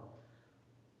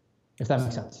 If that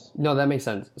makes sense. No, that makes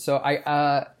sense. So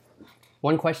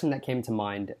one question that came to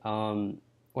mind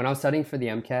when I was studying for the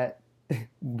MCAT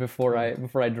before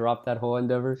I dropped that whole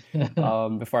endeavor,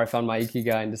 before I found my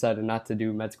ikigai and decided not to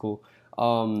do med school.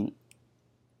 One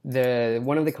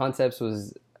of the concepts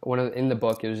was in the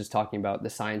book. It was just talking about the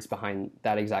science behind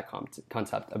that exact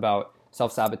concept about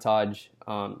self-sabotage.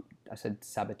 I said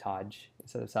sabotage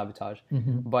instead of sabotage,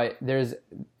 but there's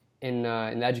in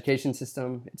the education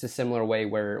system, it's a similar way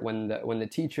where when the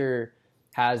teacher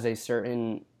has a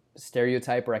certain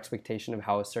stereotype or expectation of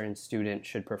how a certain student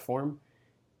should perform,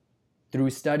 through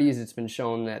studies it's been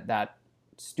shown that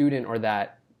student or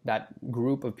that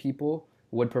group of people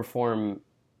would perform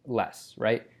less,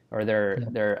 right? Or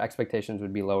their expectations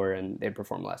would be lower and they'd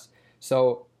perform less.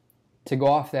 So to go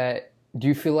off that, do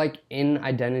you feel like in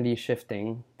identity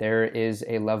shifting there is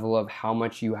a level of how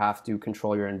much you have to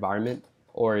control your environment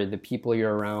or the people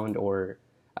you're around, or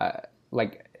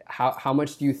like how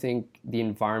much do you think the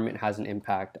environment has an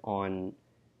impact on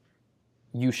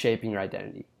you shaping your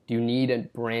identity? Do you need a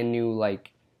brand new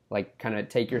like kind of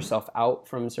take yourself out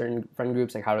from certain friend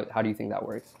groups? Like how do you think that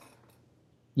works?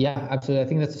 Yeah, absolutely. I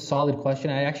think that's a solid question.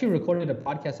 I actually recorded a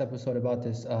podcast episode about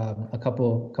this a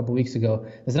couple weeks ago.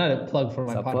 It's not a plug for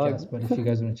my podcast, but if you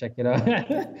guys want to check it out,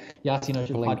 Yasin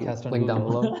Osh's podcast on link down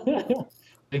Google. below.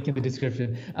 Link in the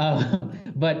description.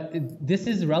 But this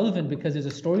is relevant because there's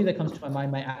a story that comes to my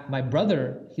mind. My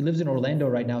brother, he lives in Orlando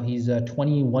right now. He's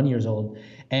 21 years old,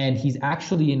 and he's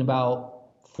actually in about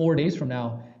 4 days from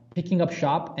now picking up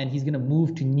shop, and he's gonna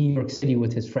move to New York City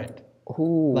with his friend.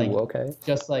 Ooh, like okay.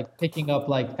 Just like picking up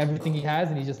like everything he has,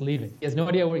 and he's just leaving. He has no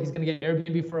idea where he's gonna get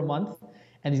Airbnb for a month,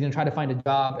 and he's gonna try to find a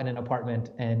job and an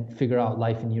apartment and figure out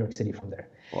life in New York City from there.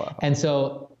 Wow. And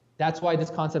so that's why this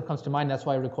concept comes to mind. That's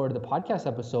why I recorded the podcast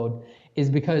episode, is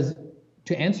because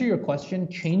to answer your question,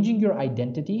 changing your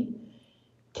identity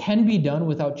can be done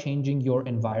without changing your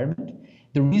environment.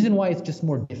 The reason why it's just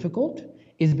more difficult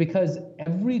is because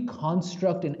every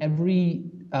construct and every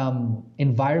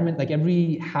environment, like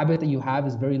every habit that you have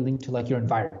is very linked to like your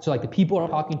environment. So like the people are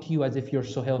talking to you as if you're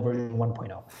Sohail version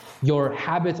 1.0. Your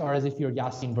habits are as if you're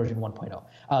Yasin version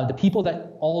 1.0. The people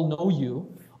that all know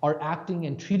you are acting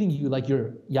and treating you like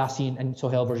you're Yasin and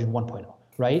Sohail version 1.0,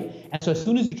 right? And so as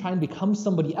soon as you try and become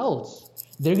somebody else,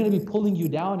 they're going to be pulling you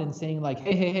down and saying like,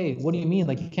 hey, what do you mean?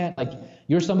 Like you can't, like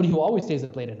you're somebody who always stays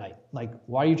up late at night. Like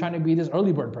why are you trying to be this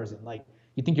early bird person? Like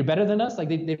you think you're better than us? Like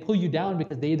they pull you down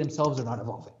because they themselves are not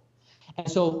evolving.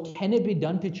 And so can it be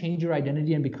done to change your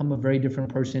identity and become a very different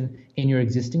person in your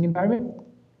existing environment?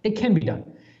 It can be done.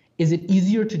 Is it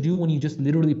easier to do when you just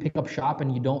literally pick up shop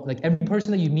and you don't, like every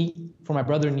person that you meet, for my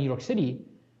brother in New York City,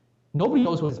 nobody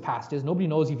knows what his past is. Nobody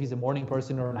knows if he's a morning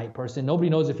person or a night person. Nobody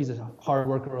knows if he's a hard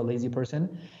worker or a lazy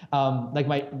person.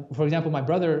 For example, my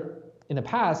brother in the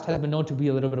past has been known to be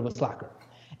a little bit of a slacker.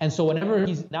 And so whenever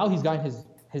he's gotten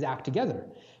his act together.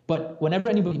 But whenever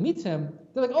anybody meets him,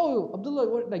 they're like, oh,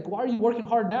 Abdullah, why are you working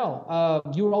hard now?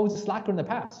 You were always a slacker in the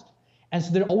past. And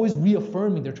so they're always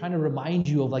reaffirming, they're trying to remind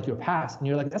you of like your past. And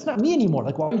you're like, that's not me anymore.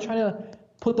 Like, why are you trying to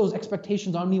put those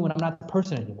expectations on me when I'm not the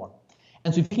person anymore?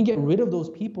 And so if you can get rid of those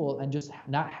people and just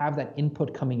not have that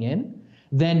input coming in,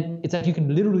 then it's like you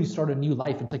can literally start a new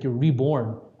life. It's like you're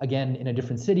reborn again in a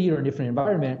different city or a different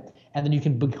environment. And then you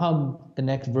can become the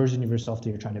next version of yourself that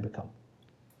you're trying to become.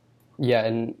 Yeah,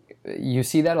 and you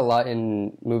see that a lot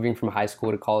in moving from high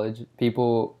school to college.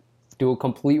 People do a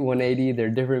complete 180. They're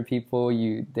different people.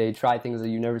 They try things that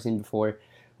you've never seen before,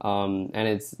 and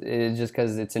it's just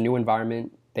because it's a new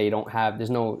environment. There's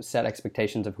no set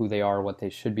expectations of who they are, what they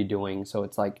should be doing. So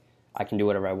it's like I can do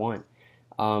whatever I want.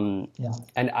 Yeah.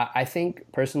 And I think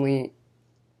personally,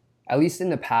 at least in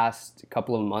the past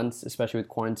couple of months, especially with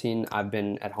quarantine, I've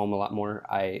been at home a lot more.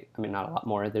 I mean, not a lot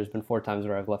more. There's been 4 times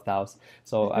where I've left the house,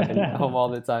 so I've been at home all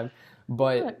the time.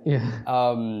 But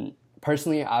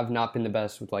personally, I've not been the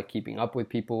best with like keeping up with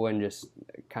people and just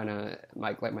kind of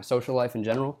like my social life in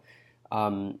general.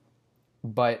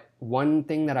 But one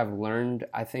thing that I've learned,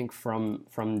 I think, from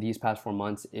these past 4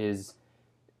 months is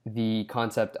the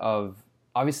concept of,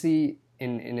 obviously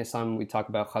in Islam we talk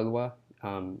about khalwa.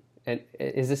 And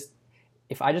is this,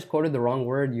 if I just quoted the wrong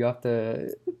word, you have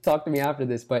to talk to me after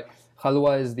this, but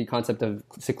khalwa is the concept of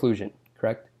seclusion,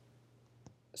 correct?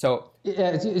 So yeah,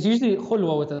 it's usually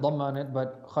khulwa with a dhamma on it,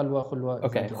 but khalwa.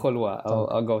 Okay, khulwa.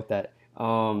 I'll go with that.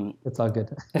 It's all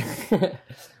good.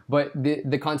 But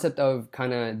the concept of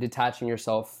kind of detaching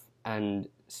yourself and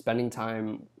spending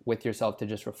time with yourself to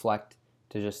just reflect,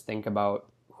 to just think about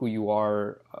who you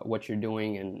are, what you're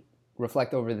doing, and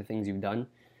reflect over the things you've done.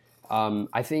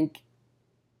 I think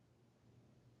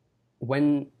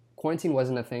when quarantine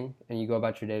wasn't a thing and you go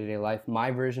about your day-to-day life,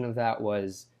 my version of that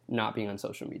was not being on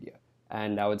social media.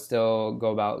 And I would still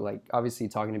go about, like, obviously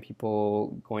talking to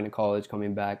people, going to college,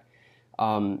 coming back.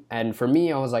 And for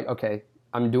me, I was like, okay,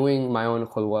 I'm doing my own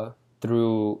khulwa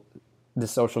through the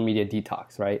social media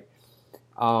detox, right?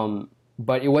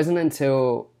 But it wasn't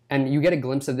until, and you get a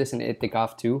glimpse of this in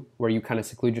I'tikaf too, where you kind of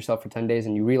seclude yourself for 10 days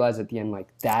and you realize at the end, like,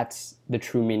 that's the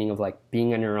true meaning of, like,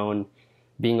 being on your own,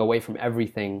 being away from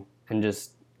everything, and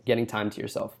just getting time to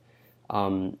yourself.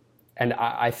 And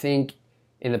I think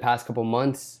in the past couple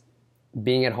months,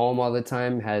 being at home all the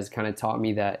time has kind of taught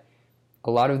me that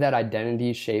a lot of that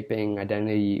identity shaping,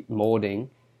 identity molding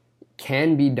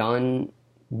can be done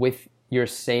with your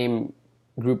same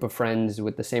group of friends,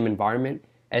 with the same environment,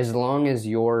 as long as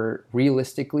you're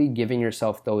realistically giving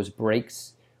yourself those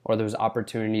breaks or those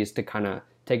opportunities to kind of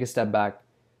take a step back,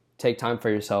 take time for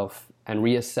yourself, and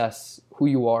reassess who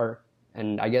you are.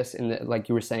 And I guess, like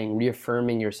you were saying,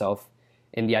 reaffirming yourself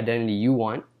in the identity you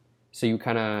want. So you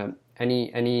kind of,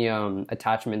 any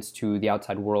attachments to the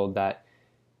outside world that,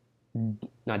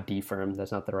 not defirm,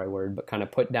 that's not the right word, but kind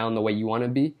of put down the way you want to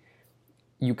be,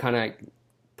 you kind of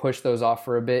push those off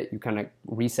for a bit, you kind of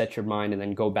reset your mind, and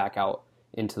then go back out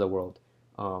into the world.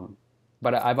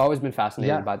 But I've always been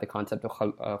fascinated by the concept of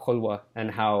khulwa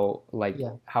and how, like,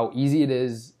 how easy it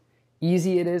is,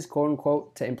 quote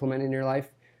unquote, to implement in your life,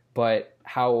 but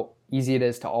how easy it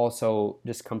is to also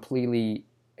just completely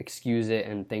excuse it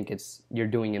and think you're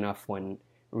doing enough when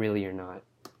really you're not.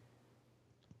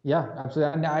 Yeah,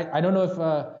 absolutely. And I don't know if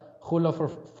khulwa for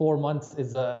 4 months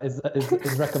is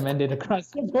recommended across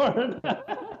the board.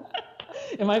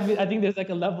 It might be. I think there's like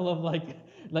a level of like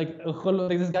khulwa,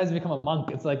 like this guy's become a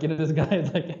monk. It's like, this guy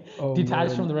is like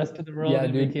detached from the rest of the world. Yeah,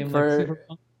 and dude, became like super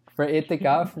monk. For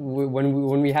I'tikaf,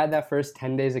 when we had that first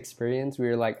 10 days experience, we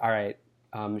were like, all right,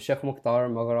 Sheikh Mukhtar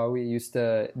Maghrawi used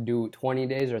to do 20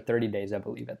 days or 30 days, I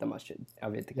believe, at the masjid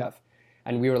of I'tikaf. Yeah.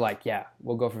 And we were like, yeah,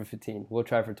 we'll go for 15. We'll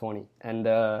try for 20. And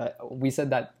we said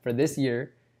that for this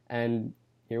year, and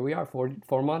here we are,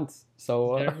 4 months.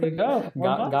 So there we go.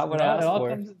 got what I asked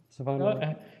for.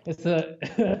 It's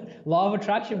a law of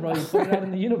attraction, bro. You put it out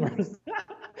in the universe.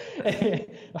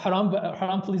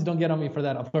 Haram, please don't get on me for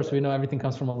that. Of course, we know everything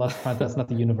comes from Allah subhanahu wa ta'ala. That's not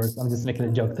the universe. I'm just making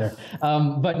a joke there.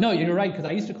 But no, you're right, because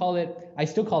I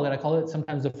still call it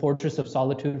sometimes the fortress of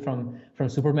solitude from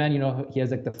Superman. He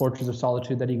has like the fortress of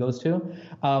solitude that he goes to.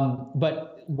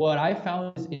 But what I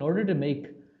found is, in order to make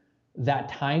that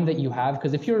time that you have,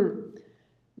 because if you're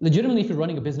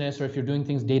running a business, or if you're doing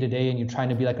things day to day and you're trying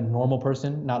to be like a normal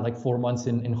person, not like 4 months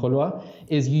in khulwa,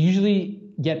 is you usually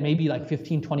get maybe like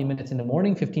 15-20 minutes in the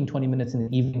morning, 15-20 minutes in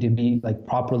the evening to be like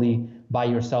properly by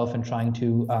yourself and trying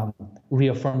to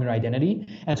reaffirm your identity.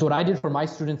 And so what I did for my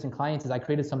students and clients is I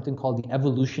created something called the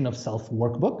Evolution of Self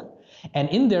Workbook. And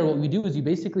in there, what we do is you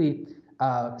basically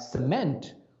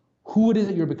cement who it is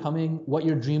that you're becoming, what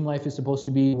your dream life is supposed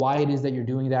to be, why it is that you're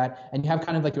doing that. And you have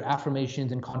kind of like your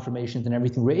affirmations and confirmations and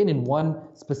everything written in one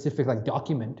specific like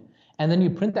document. And then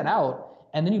you print that out,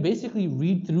 and then you basically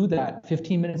read through that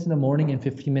 15 minutes in the morning and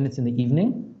 15 minutes in the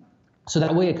evening. So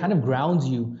that way it kind of grounds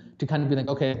you to kind of be like,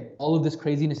 okay, all of this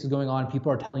craziness is going on.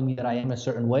 People are telling me that I am a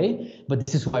certain way, but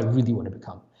this is who I really want to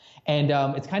become. And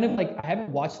it's kind of like, I haven't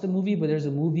watched the movie, but there's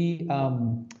a movie,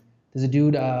 there's a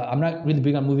dude, I'm not really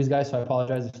big on movies, guys, so I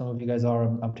apologize if some of you guys are.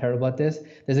 I'm terrible at this.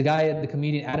 There's a guy, the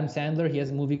comedian Adam Sandler. He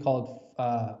has a movie called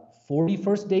 40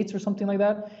 First Dates or something like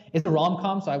that. It's a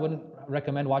rom-com, so I wouldn't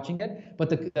recommend watching it. But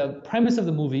the premise of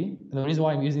the movie, and the reason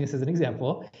why I'm using this as an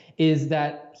example, is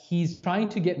that he's trying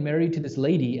to get married to this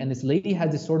lady, and this lady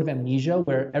has this sort of amnesia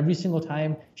where every single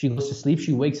time she goes to sleep,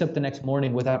 she wakes up the next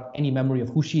morning without any memory of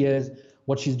who she is,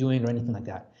 what she's doing, or anything like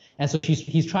that. And so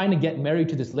he's trying to get married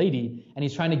to this lady, and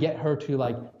he's trying to get her to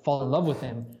like fall in love with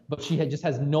him, but she just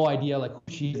has no idea like who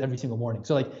she is every single morning.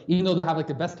 So like, even though they have like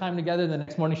the best time together, the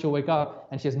next morning she'll wake up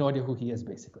and she has no idea who he is,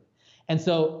 basically. And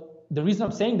so the reason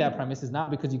I'm saying that premise is not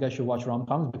because you guys should watch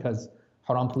rom-coms, because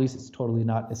Haram Police is totally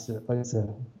not, it's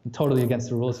totally against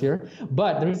the rules here.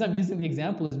 But the reason I'm using the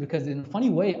example is because in a funny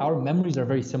way, our memories are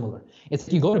very similar. It's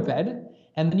like you go to bed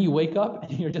and then you wake up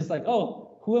and you're just like,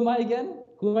 oh, who am I again?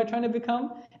 Who am I trying to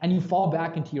become? And you fall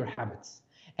back into your habits.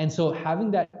 And so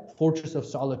having that fortress of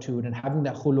solitude and having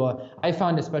that khulwa, I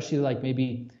found, especially like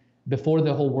maybe before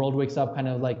the whole world wakes up, kind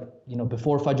of like,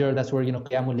 before Fajr, that's where,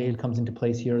 Qiyamul Layl comes into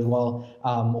place here as well.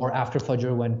 Or after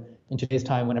Fajr, when in today's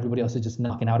time, when everybody else is just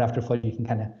knocking out after Fajr, you can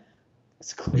kind of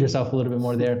seclude yourself a little bit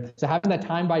more there. So having that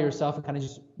time by yourself and kind of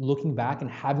just looking back and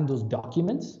having those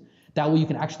documents That way you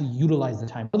can actually utilize the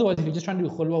time. Otherwise, if you're just trying to do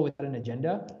khulwa without an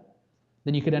agenda,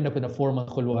 then you could end up in a 4-month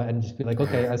khulwa and just be like,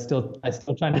 okay, I still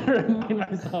trying to remind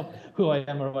myself who I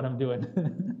am or what I'm doing.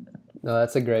 No,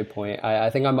 that's a great point. I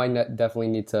think I might definitely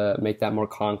need to make that more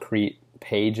concrete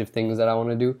page of things that I want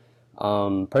to do.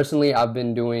 Personally, I've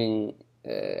been doing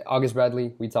August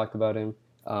Bradley. We talked about him.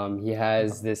 He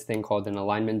has this thing called an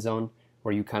alignment zone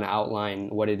where you kind of outline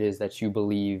what it is that you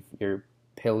believe, your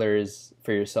pillars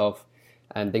for yourself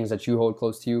and things that you hold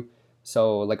close to you.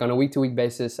 So like on a week-to-week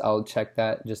basis, I'll check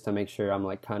that just to make sure I'm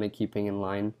like kind of keeping in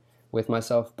line with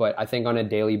myself. But I think on a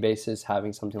daily basis,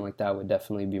 having something like that would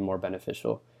definitely be more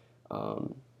beneficial.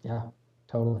 Yeah,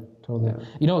 totally. Yeah.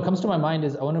 You know, what comes to my mind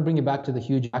is I want to bring it back to the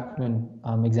Hugh Jackman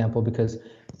example because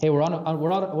hey, we're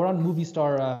on movie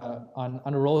star on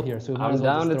a roll here, so I'm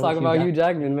down to talk about Hugh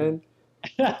Jackman, man.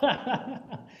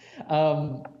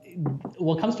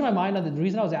 What comes to my mind, the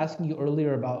reason I was asking you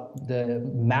earlier about the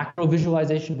macro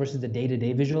visualization versus the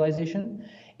day-to-day visualization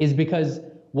is because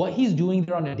what he's doing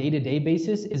there on a day-to-day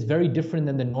basis is very different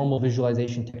than the normal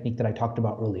visualization technique that I talked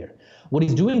about earlier. What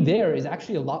he's doing there is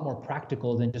actually a lot more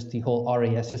practical than just the whole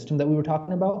RAS system that we were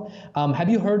talking about. Have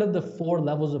you heard of the 4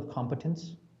 levels of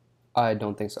competence? I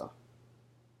don't think so.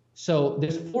 So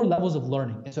there's 4 levels of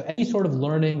learning. And so any sort of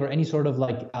learning or any sort of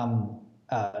like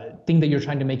thing that you're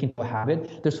trying to make into a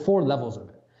habit, there's 4 levels of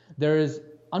it. There is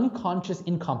unconscious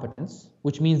incompetence,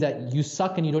 which means that you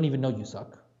suck and you don't even know you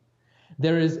suck.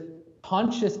 There is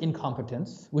conscious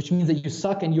incompetence, which means that you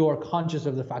suck and you are conscious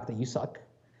of the fact that you suck.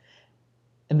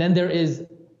 And then there is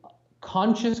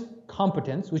conscious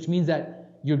competence, which means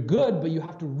that you're good, but you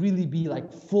have to really be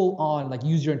like full on, like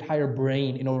use your entire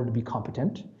brain in order to be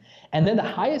competent. And then the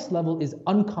highest level is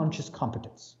unconscious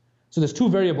competence. So there's 2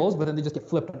 variables, but then they just get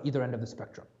flipped on either end of the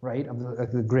spectrum, right?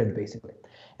 Of the grid, basically.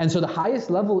 And so the highest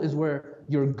level is where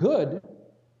you're good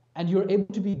and you're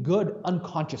able to be good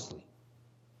unconsciously.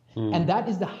 And that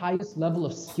is the highest level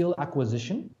of skill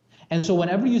acquisition. And so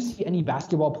whenever you see any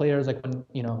basketball players, like when,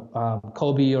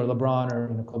 Kobe or LeBron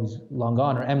or, Kobe's long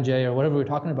gone, or MJ or whatever we're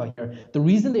talking about here, the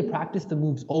reason they practice the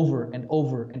moves over and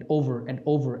over and over and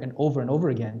over and over and over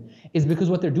again is because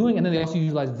what they're doing, and then they also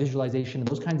utilize visualization and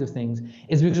those kinds of things,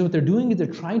 is because what they're doing is they're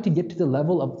trying to get to the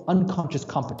level of unconscious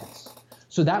competence.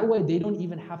 So that way they don't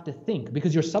even have to think,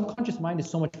 because your subconscious mind is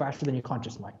so much faster than your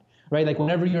conscious mind, right? Like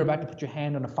whenever you're about to put your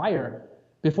hand on a fire,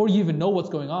 before you even know what's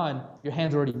going on, your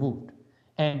hand's already moved.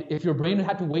 And if your brain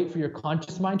had to wait for your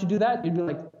conscious mind to do that, you'd be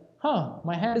like,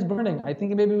 my hand is burning. I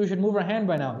think maybe we should move our hand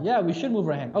by now. Yeah, we should move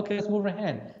our hand. Okay, let's move our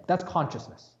hand. That's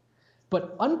consciousness.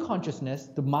 But unconsciousness,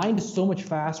 the mind is so much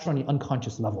faster on the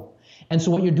unconscious level. And so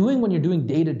what you're doing when you're doing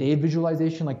day-to-day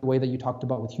visualization, like the way that you talked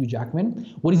about with Hugh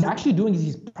Jackman, what he's actually doing is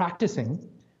he's practicing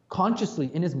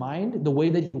consciously in his mind the way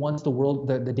that he wants the world,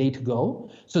 the day to go.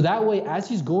 So that way, as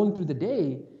he's going through the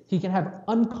day, he can have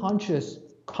unconscious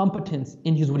competence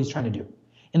in what he's trying to do.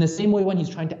 In the same way when he's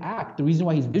trying to act, the reason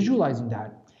why he's visualizing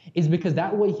that is because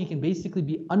that way he can basically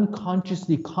be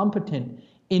unconsciously competent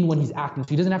in when he's acting. So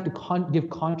he doesn't have to give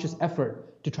conscious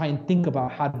effort to try and think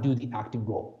about how to do the acting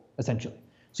role, essentially.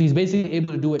 So he's basically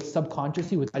able to do it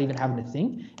subconsciously without even having to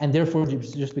think, and therefore it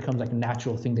just becomes like a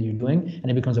natural thing that you're doing,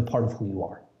 and it becomes a part of who you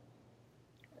are.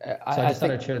 So I just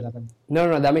thought I'd share that.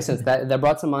 No, that makes sense. That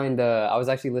brought to mind, I was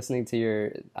actually listening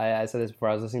to I said this before,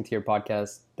 I was listening to your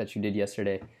podcast that you did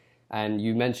yesterday, and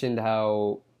you mentioned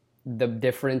how the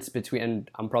difference between, and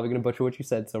I'm probably going to butcher what you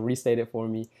said, so restate it for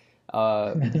me,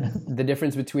 the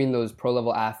difference between those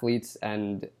pro-level athletes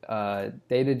and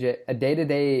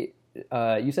day-to-day,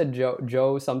 you said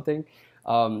Joe something,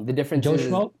 the difference Joe is...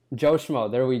 Schmo? Joe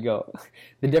Schmo, there we go.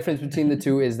 The difference between the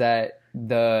two is that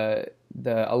the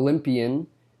Olympian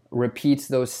repeats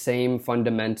those same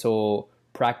fundamental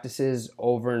practices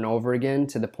over and over again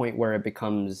to the point where it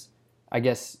becomes, I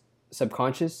guess,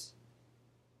 subconscious.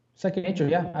 Second nature,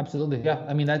 yeah, absolutely, yeah.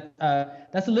 I mean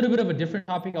that's a little bit of a different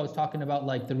topic. I was talking about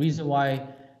like the reason why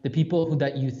the people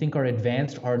that you think are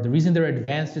advanced the reason they're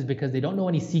advanced is because they don't know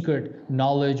any secret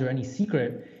knowledge or any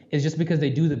secret. Is just because they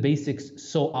do the basics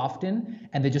so often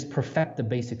and they just perfect the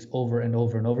basics over and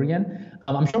over and over again.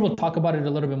 I'm sure we'll talk about it a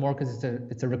little bit more because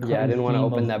it's a recurring Yeah, I didn't want to theme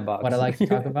open of that box. what I like to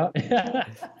talk about.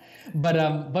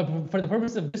 But for the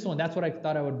purpose of this one, that's what I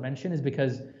thought I would mention, is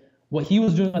because what he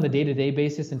was doing on the day-to-day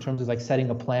basis in terms of like setting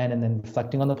a plan and then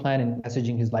reflecting on the plan and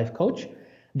messaging his life coach,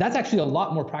 that's actually a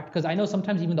lot more practical, because I know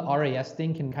sometimes even the RAS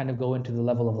thing can kind of go into the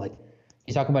level of like,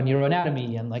 he's talking about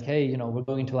neuroanatomy and like, hey, we're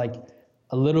going to like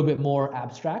a little bit more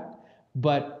abstract.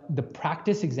 But the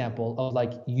practice example of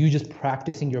like you just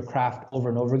practicing your craft over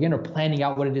and over again, or planning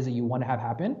out what it is that you want to have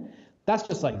happen, that's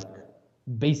just like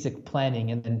basic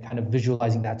planning and then kind of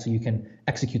visualizing that so you can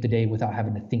execute the day without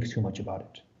having to think too much about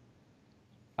it.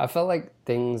 I felt like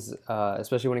things,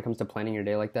 especially when it comes to planning your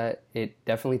day like that, it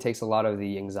definitely takes a lot of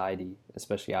the anxiety,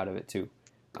 especially out of it too.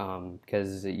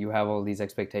 Because you have all these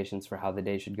expectations for how the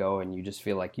day should go, and you just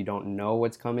feel like you don't know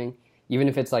what's coming. Even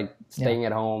if it's like staying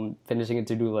at home, finishing a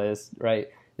to-do list, right?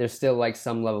 There's still like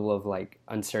some level of like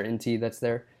uncertainty that's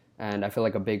there. And I feel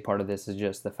like a big part of this is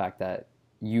just the fact that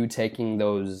you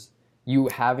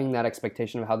having that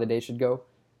expectation of how the day should go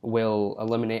will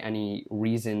eliminate any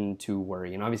reason to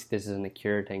worry. And obviously this isn't a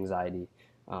cure to anxiety.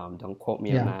 Don't quote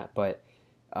me on that, but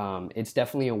it's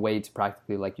definitely a way to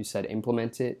practically, like you said,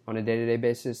 implement it on a day-to-day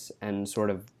basis and sort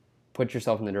of put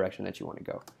yourself in the direction that you want to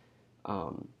go.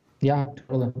 Yeah,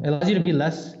 totally. It allows you to be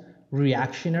less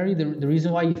reactionary. The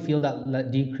reason why you feel that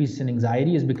decrease in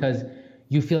anxiety is because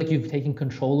you feel like you've taken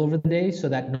control over the day so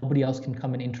that nobody else can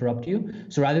come and interrupt you.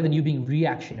 So rather than you being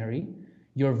reactionary,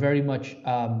 you're very much,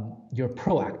 you're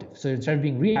proactive. So instead of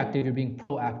being reactive, you're being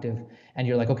proactive. And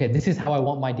you're like, okay, this is how I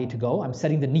want my day to go. I'm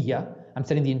setting the niyyah. I'm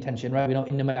setting the intention, right? We know,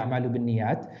 إِنَّمَا الْأَعْمَالُ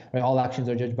بِالنِّيَّاتِ, right? All actions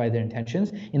are judged by their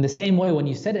intentions. In the same way, when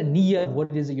you set a niyyah of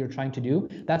what it is that you're trying to do,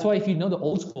 that's why if you know the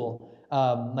old school,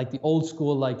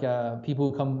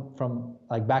 people who come from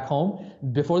like back home,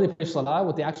 before they pray salah,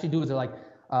 what they actually do is they're like,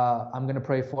 I'm going to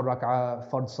pray 4 rak'ah,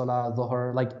 fard salah,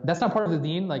 dhuhr. Like, that's not part of the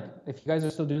deen. Like, if you guys are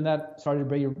still doing that, sorry to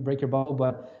break your bubble,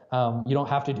 but you don't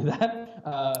have to do that.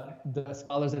 The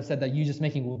scholars have said that you just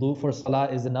making wudu for salah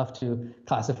is enough to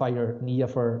classify your niyyah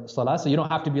for salah. So you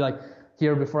don't have to be like,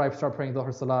 here, before I start praying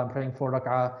dhuhr salah, I'm praying 4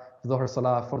 rak'ah, dhuhr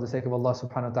salah for the sake of Allah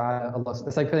subhanahu wa ta'ala. Allah.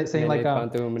 It's like saying saying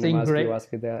great.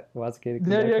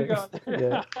 There you go.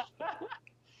 Yeah.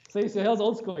 So Suhail's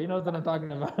old school. You know what I'm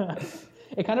talking about.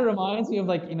 It kind of reminds me of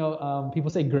like, people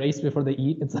say grace before they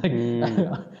eat. It's like,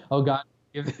 oh God,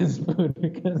 give this food,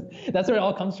 because that's where it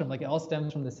all comes from. Like, it all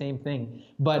stems from the same thing.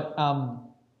 But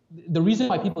the reason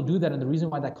why people do that and the reason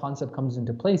why that concept comes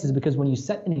into place is because when you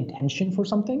set an intention for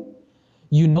something,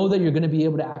 you know that you're going to be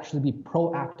able to actually be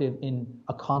proactive in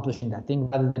accomplishing that thing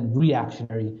rather than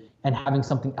reactionary and having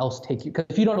something else take you. Because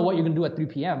if you don't know what you're going to do at 3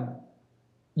 p.m.,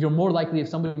 you're more likely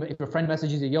if your friend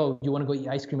messages you, yo, you want to go eat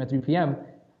ice cream at 3 p.m.,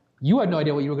 you had no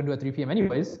idea what you were going to do at 3 p.m.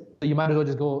 anyways, so you might as well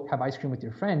just go have ice cream with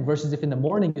your friend. Versus if in the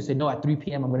morning you say, no, at 3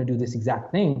 p.m. I'm going to do this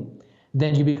exact thing,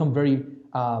 then you become very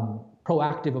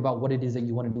proactive about what it is that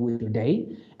you want to do with your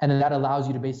day. And then that allows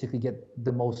you to basically get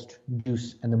the most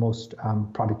juice and the most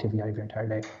productivity out of your entire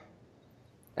day.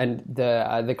 And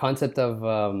the concept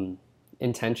of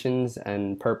intentions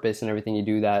and purpose and everything you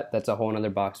do, that's a whole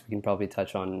other box we can probably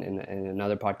touch on in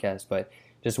another podcast. But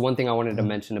just one thing I wanted to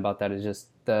mention about that is just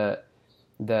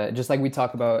just like we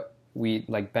talk about, we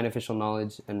like beneficial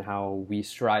knowledge and how we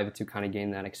strive to kind of gain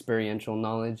that experiential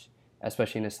knowledge,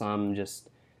 especially in Islam, just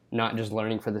not just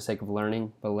learning for the sake of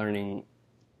learning, but learning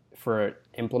for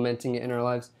implementing it in our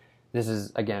lives. This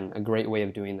is, again, a great way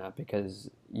of doing that because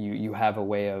you have a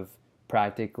way of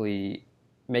practically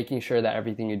making sure that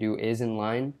everything you do is in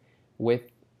line with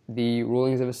the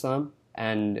rulings of Islam,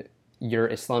 and your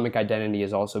Islamic identity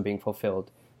is also being fulfilled,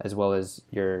 as well as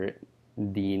your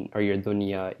deen or your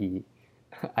dunya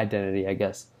identity, I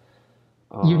guess.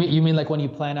 You mean like when you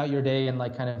plan out your day and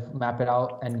like kind of map it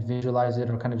out and visualize it,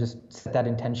 or kind of just set that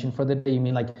intention for the day? You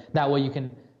mean like that way you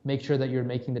can make sure that you're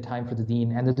making the time for the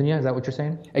deen and the dunya? Is that what you're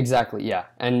saying? Exactly, yeah.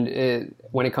 And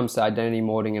when it comes to identity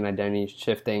molding and identity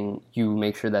shifting, you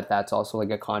make sure that that's also like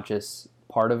a conscious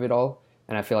part of it all.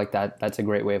 And I feel like that's a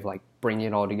great way of like bringing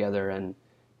it all together and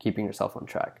keeping yourself on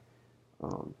track.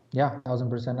 Yeah,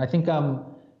 1000%. I think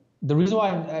the reason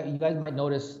why you guys might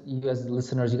notice, you as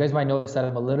listeners, you guys might notice that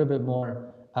I'm a little bit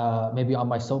more maybe on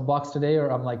my soapbox today, or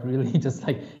I'm like really just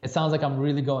like, it sounds like I'm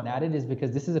really going at it, is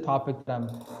because this is a topic that I'm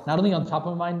not only on top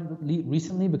of mind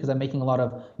recently because I'm making a lot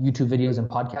of YouTube videos and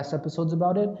podcast episodes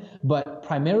about it, but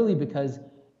primarily because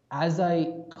as I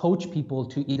coach people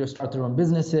to either start their own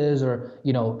businesses or,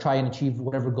 try and achieve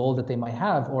whatever goal that they might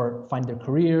have, or find their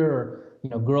career, or,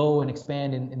 grow and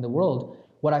expand in the world,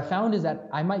 what I found is that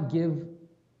I might give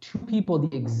 2 people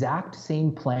the exact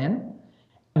same plan,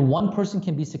 and one person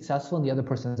can be successful and the other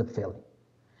person ends up failing.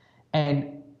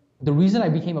 And the reason I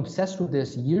became obsessed with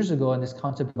this years ago, and this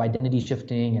concept of identity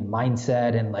shifting and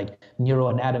mindset and like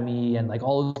neuroanatomy and like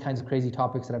all those kinds of crazy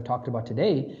topics that I've talked about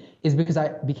today, is because I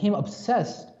became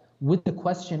obsessed with the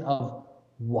question of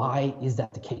why is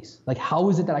that the case? Like, how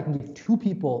is it that I can give 2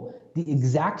 people the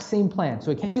exact same plan?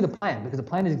 So it can't be the plan, because the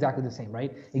plan is exactly the same,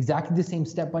 right? Exactly the same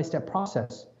step-by-step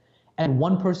process. And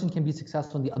one person can be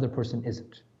successful and the other person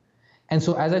isn't. And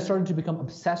so as I started to become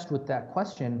obsessed with that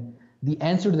question, the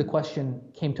answer to the question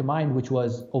came to mind, which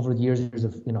was over the years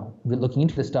of looking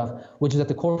into this stuff, which is that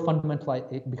the core fundamental,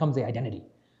 it becomes the identity,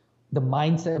 the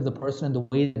mindset of the person, and the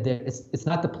way that it's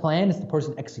not the plan, it's the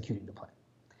person executing the plan.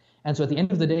 And so at the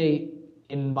end of the day,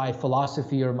 in my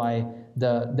philosophy or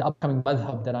the upcoming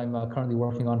madhab that I'm currently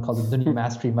working on, called the Dunya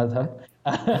Mastery Madhab.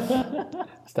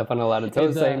 Step on a lot of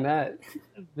toes saying that.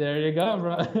 There you go,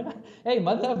 bro. Hey,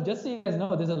 madhab, just so you guys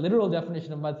know, there's a literal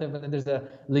definition of madhab, and then there's a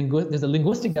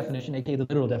linguistic definition, aka the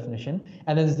literal definition,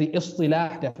 and then there's the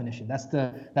istilah definition. That's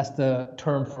the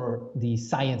term for the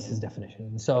sciences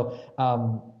definition. So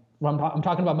I'm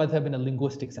talking about madhab in a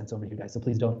linguistic sense over here, guys. So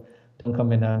please don't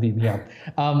come and beat me up.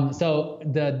 So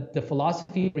the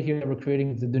philosophy over here that we're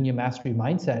creating, the Dunya Mastery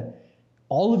mindset,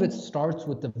 all of it starts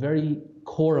with the very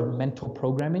core of mental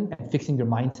programming and fixing your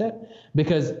mindset.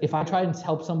 Because if I try and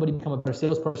help somebody become a better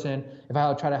salesperson, if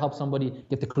I try to help somebody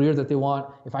get the career that they want,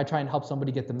 if I try and help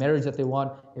somebody get the marriage that they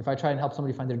want, if I try and help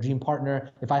somebody find their dream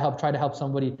partner, if I try to help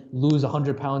somebody lose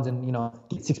 100 pounds and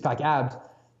get six-pack abs,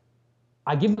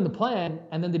 I give them the plan,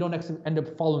 and then they don't end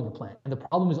up following the plan. And the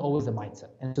problem is always the mindset.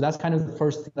 And so that's kind of the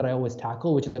first thing that I always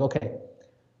tackle, which is like, okay,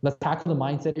 let's tackle the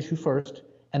mindset issue first,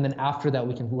 and then after that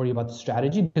we can worry about the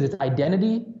strategy, because it's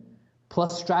identity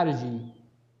plus strategy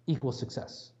equals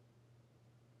success.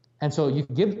 And so you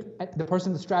give the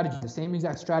person the strategy, the same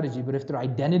exact strategy, but if their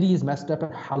identity is messed up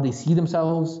at how they see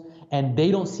themselves, and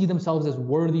they don't see themselves as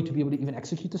worthy to be able to even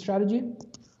execute the strategy,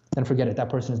 then forget it. That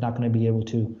person is not going to be able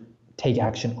to take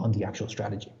action on the actual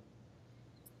strategy.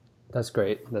 That's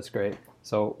great.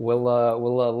 So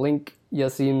we'll link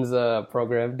Yassin's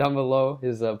program down below,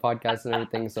 his podcast and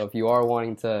everything. So if you are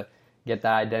wanting to get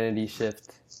that identity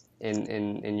shift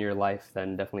in your life,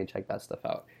 then definitely check that stuff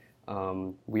out.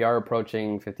 We are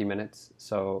approaching 50 minutes.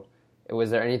 So was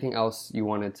there anything else you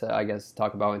wanted to, I guess,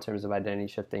 talk about in terms of identity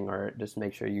shifting, or just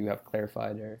make sure you have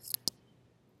clarified? Or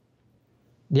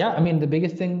yeah, I mean, the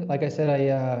biggest thing, like I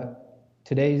said,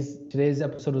 today's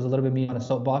episode was a little bit me on a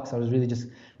soapbox. I was really just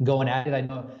going at it. I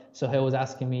know Sohail was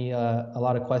asking me a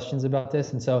lot of questions about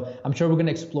this, and so I'm sure we're going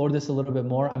to explore this a little bit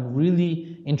more. I'm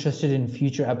really interested in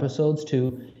future episodes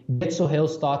to get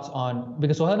Sohail's thoughts on,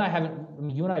 because Sohail and I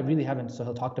you and I really haven't,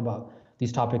 Sohail, talked about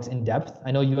these topics in depth.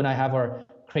 I know you and I have our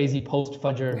crazy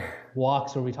post-Fajr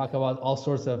walks where we talk about all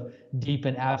sorts of deep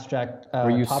and abstract where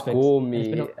you topics. School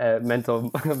me at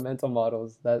mental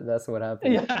models. That's what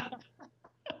happened. Yeah.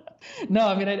 No,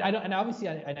 I mean, I don't, and obviously,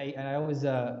 I always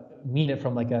mean it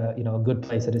from like a good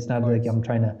place. That it's not like I'm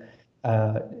trying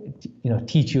to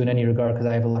teach you in any regard, because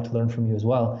I have a lot to learn from you as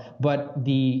well. But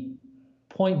the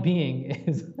point being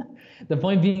is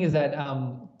that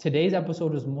today's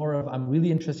episode was more of, I'm really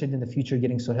interested in the future,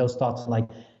 getting Sohail's thoughts on like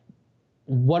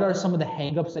what are some of the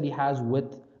hangups that he has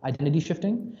with identity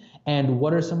shifting, and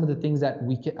what are some of the things that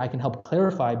I can help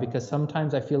clarify, because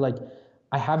sometimes I feel like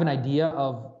I have an idea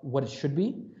of what it should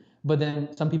be, but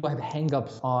then some people have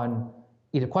hangups on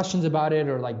either questions about it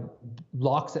or like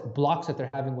blocks that they're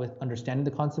having with understanding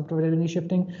the concept of identity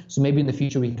shifting. So maybe in the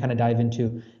future we can kind of dive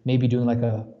into maybe doing like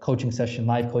a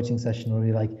live coaching session where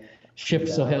we like shift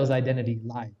Sohail's identity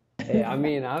live. Hey, I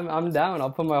mean, I'm down.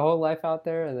 I'll put my whole life out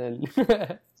there and then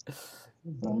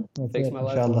fix my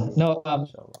life. Inshallah. No,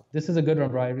 this is a good one,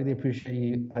 bro. I really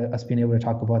appreciate us being able to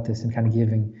talk about this and kind of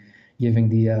giving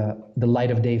the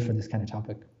light of day for this kind of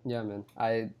topic. Yeah,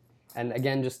 man. And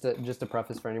again, just to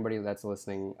preface for anybody that's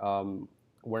listening,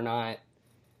 we're not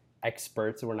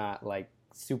experts. We're not like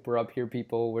super up here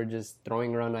people. We're just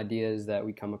throwing around ideas that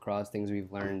we come across, things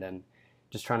we've learned, and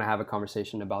just trying to have a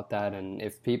conversation about that. And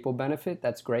if people benefit,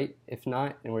 that's great. If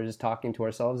not, and we're just talking to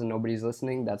ourselves and nobody's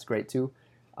listening, that's great too.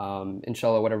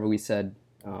 Inshallah, whatever we said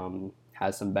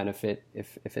has some benefit.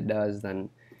 If it does, then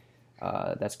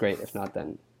that's great. If not,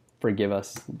 then forgive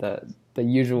us, the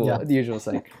usual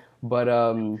thing. But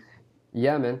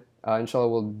yeah, man. Inshallah,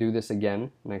 we'll do this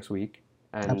again next week.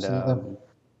 And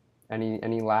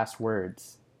any last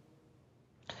words?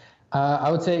 I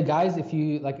would say, guys, if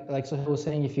you like Sohail was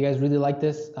saying, if you guys really like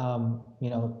this,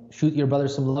 shoot your brother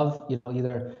some love.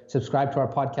 Either subscribe to our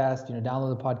podcast,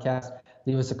 download the podcast,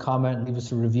 leave us a comment, leave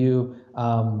us a review.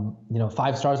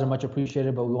 5 stars are much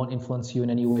appreciated, but we won't influence you in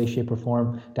any way, shape, or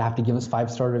form to have to give us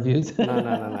 5-star reviews.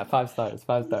 No. 5 stars.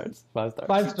 5 stars. 5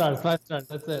 stars.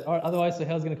 That's it. Or otherwise,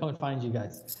 Sohail's gonna come and find you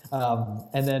guys,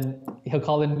 and then he'll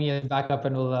call in me and back up,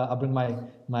 and I'll bring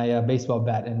my baseball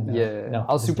bat and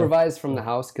I'll supervise from the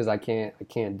house because I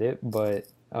can't dip, but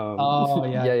I'll tell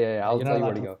you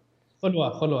where to go.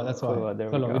 Khulwa, that's why.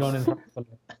 Khulwa, we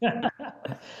don't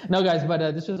No, guys,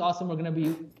 but this was awesome. We're gonna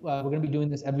be doing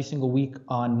this every single week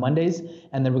on Mondays,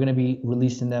 and then we're gonna be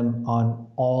releasing them on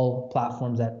all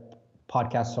platforms that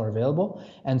podcasts are available.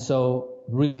 And so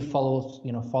really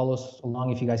follow us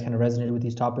along if you guys kind of resonated with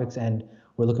these topics. And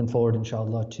we're looking forward,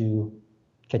 inshallah, to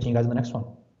catching you guys in the next one.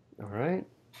 All right.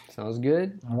 Sounds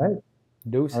good. All right.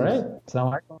 Deuces. All right.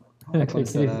 Assalamu alaikum. Alaikum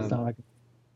salam. Assalamu alaikum.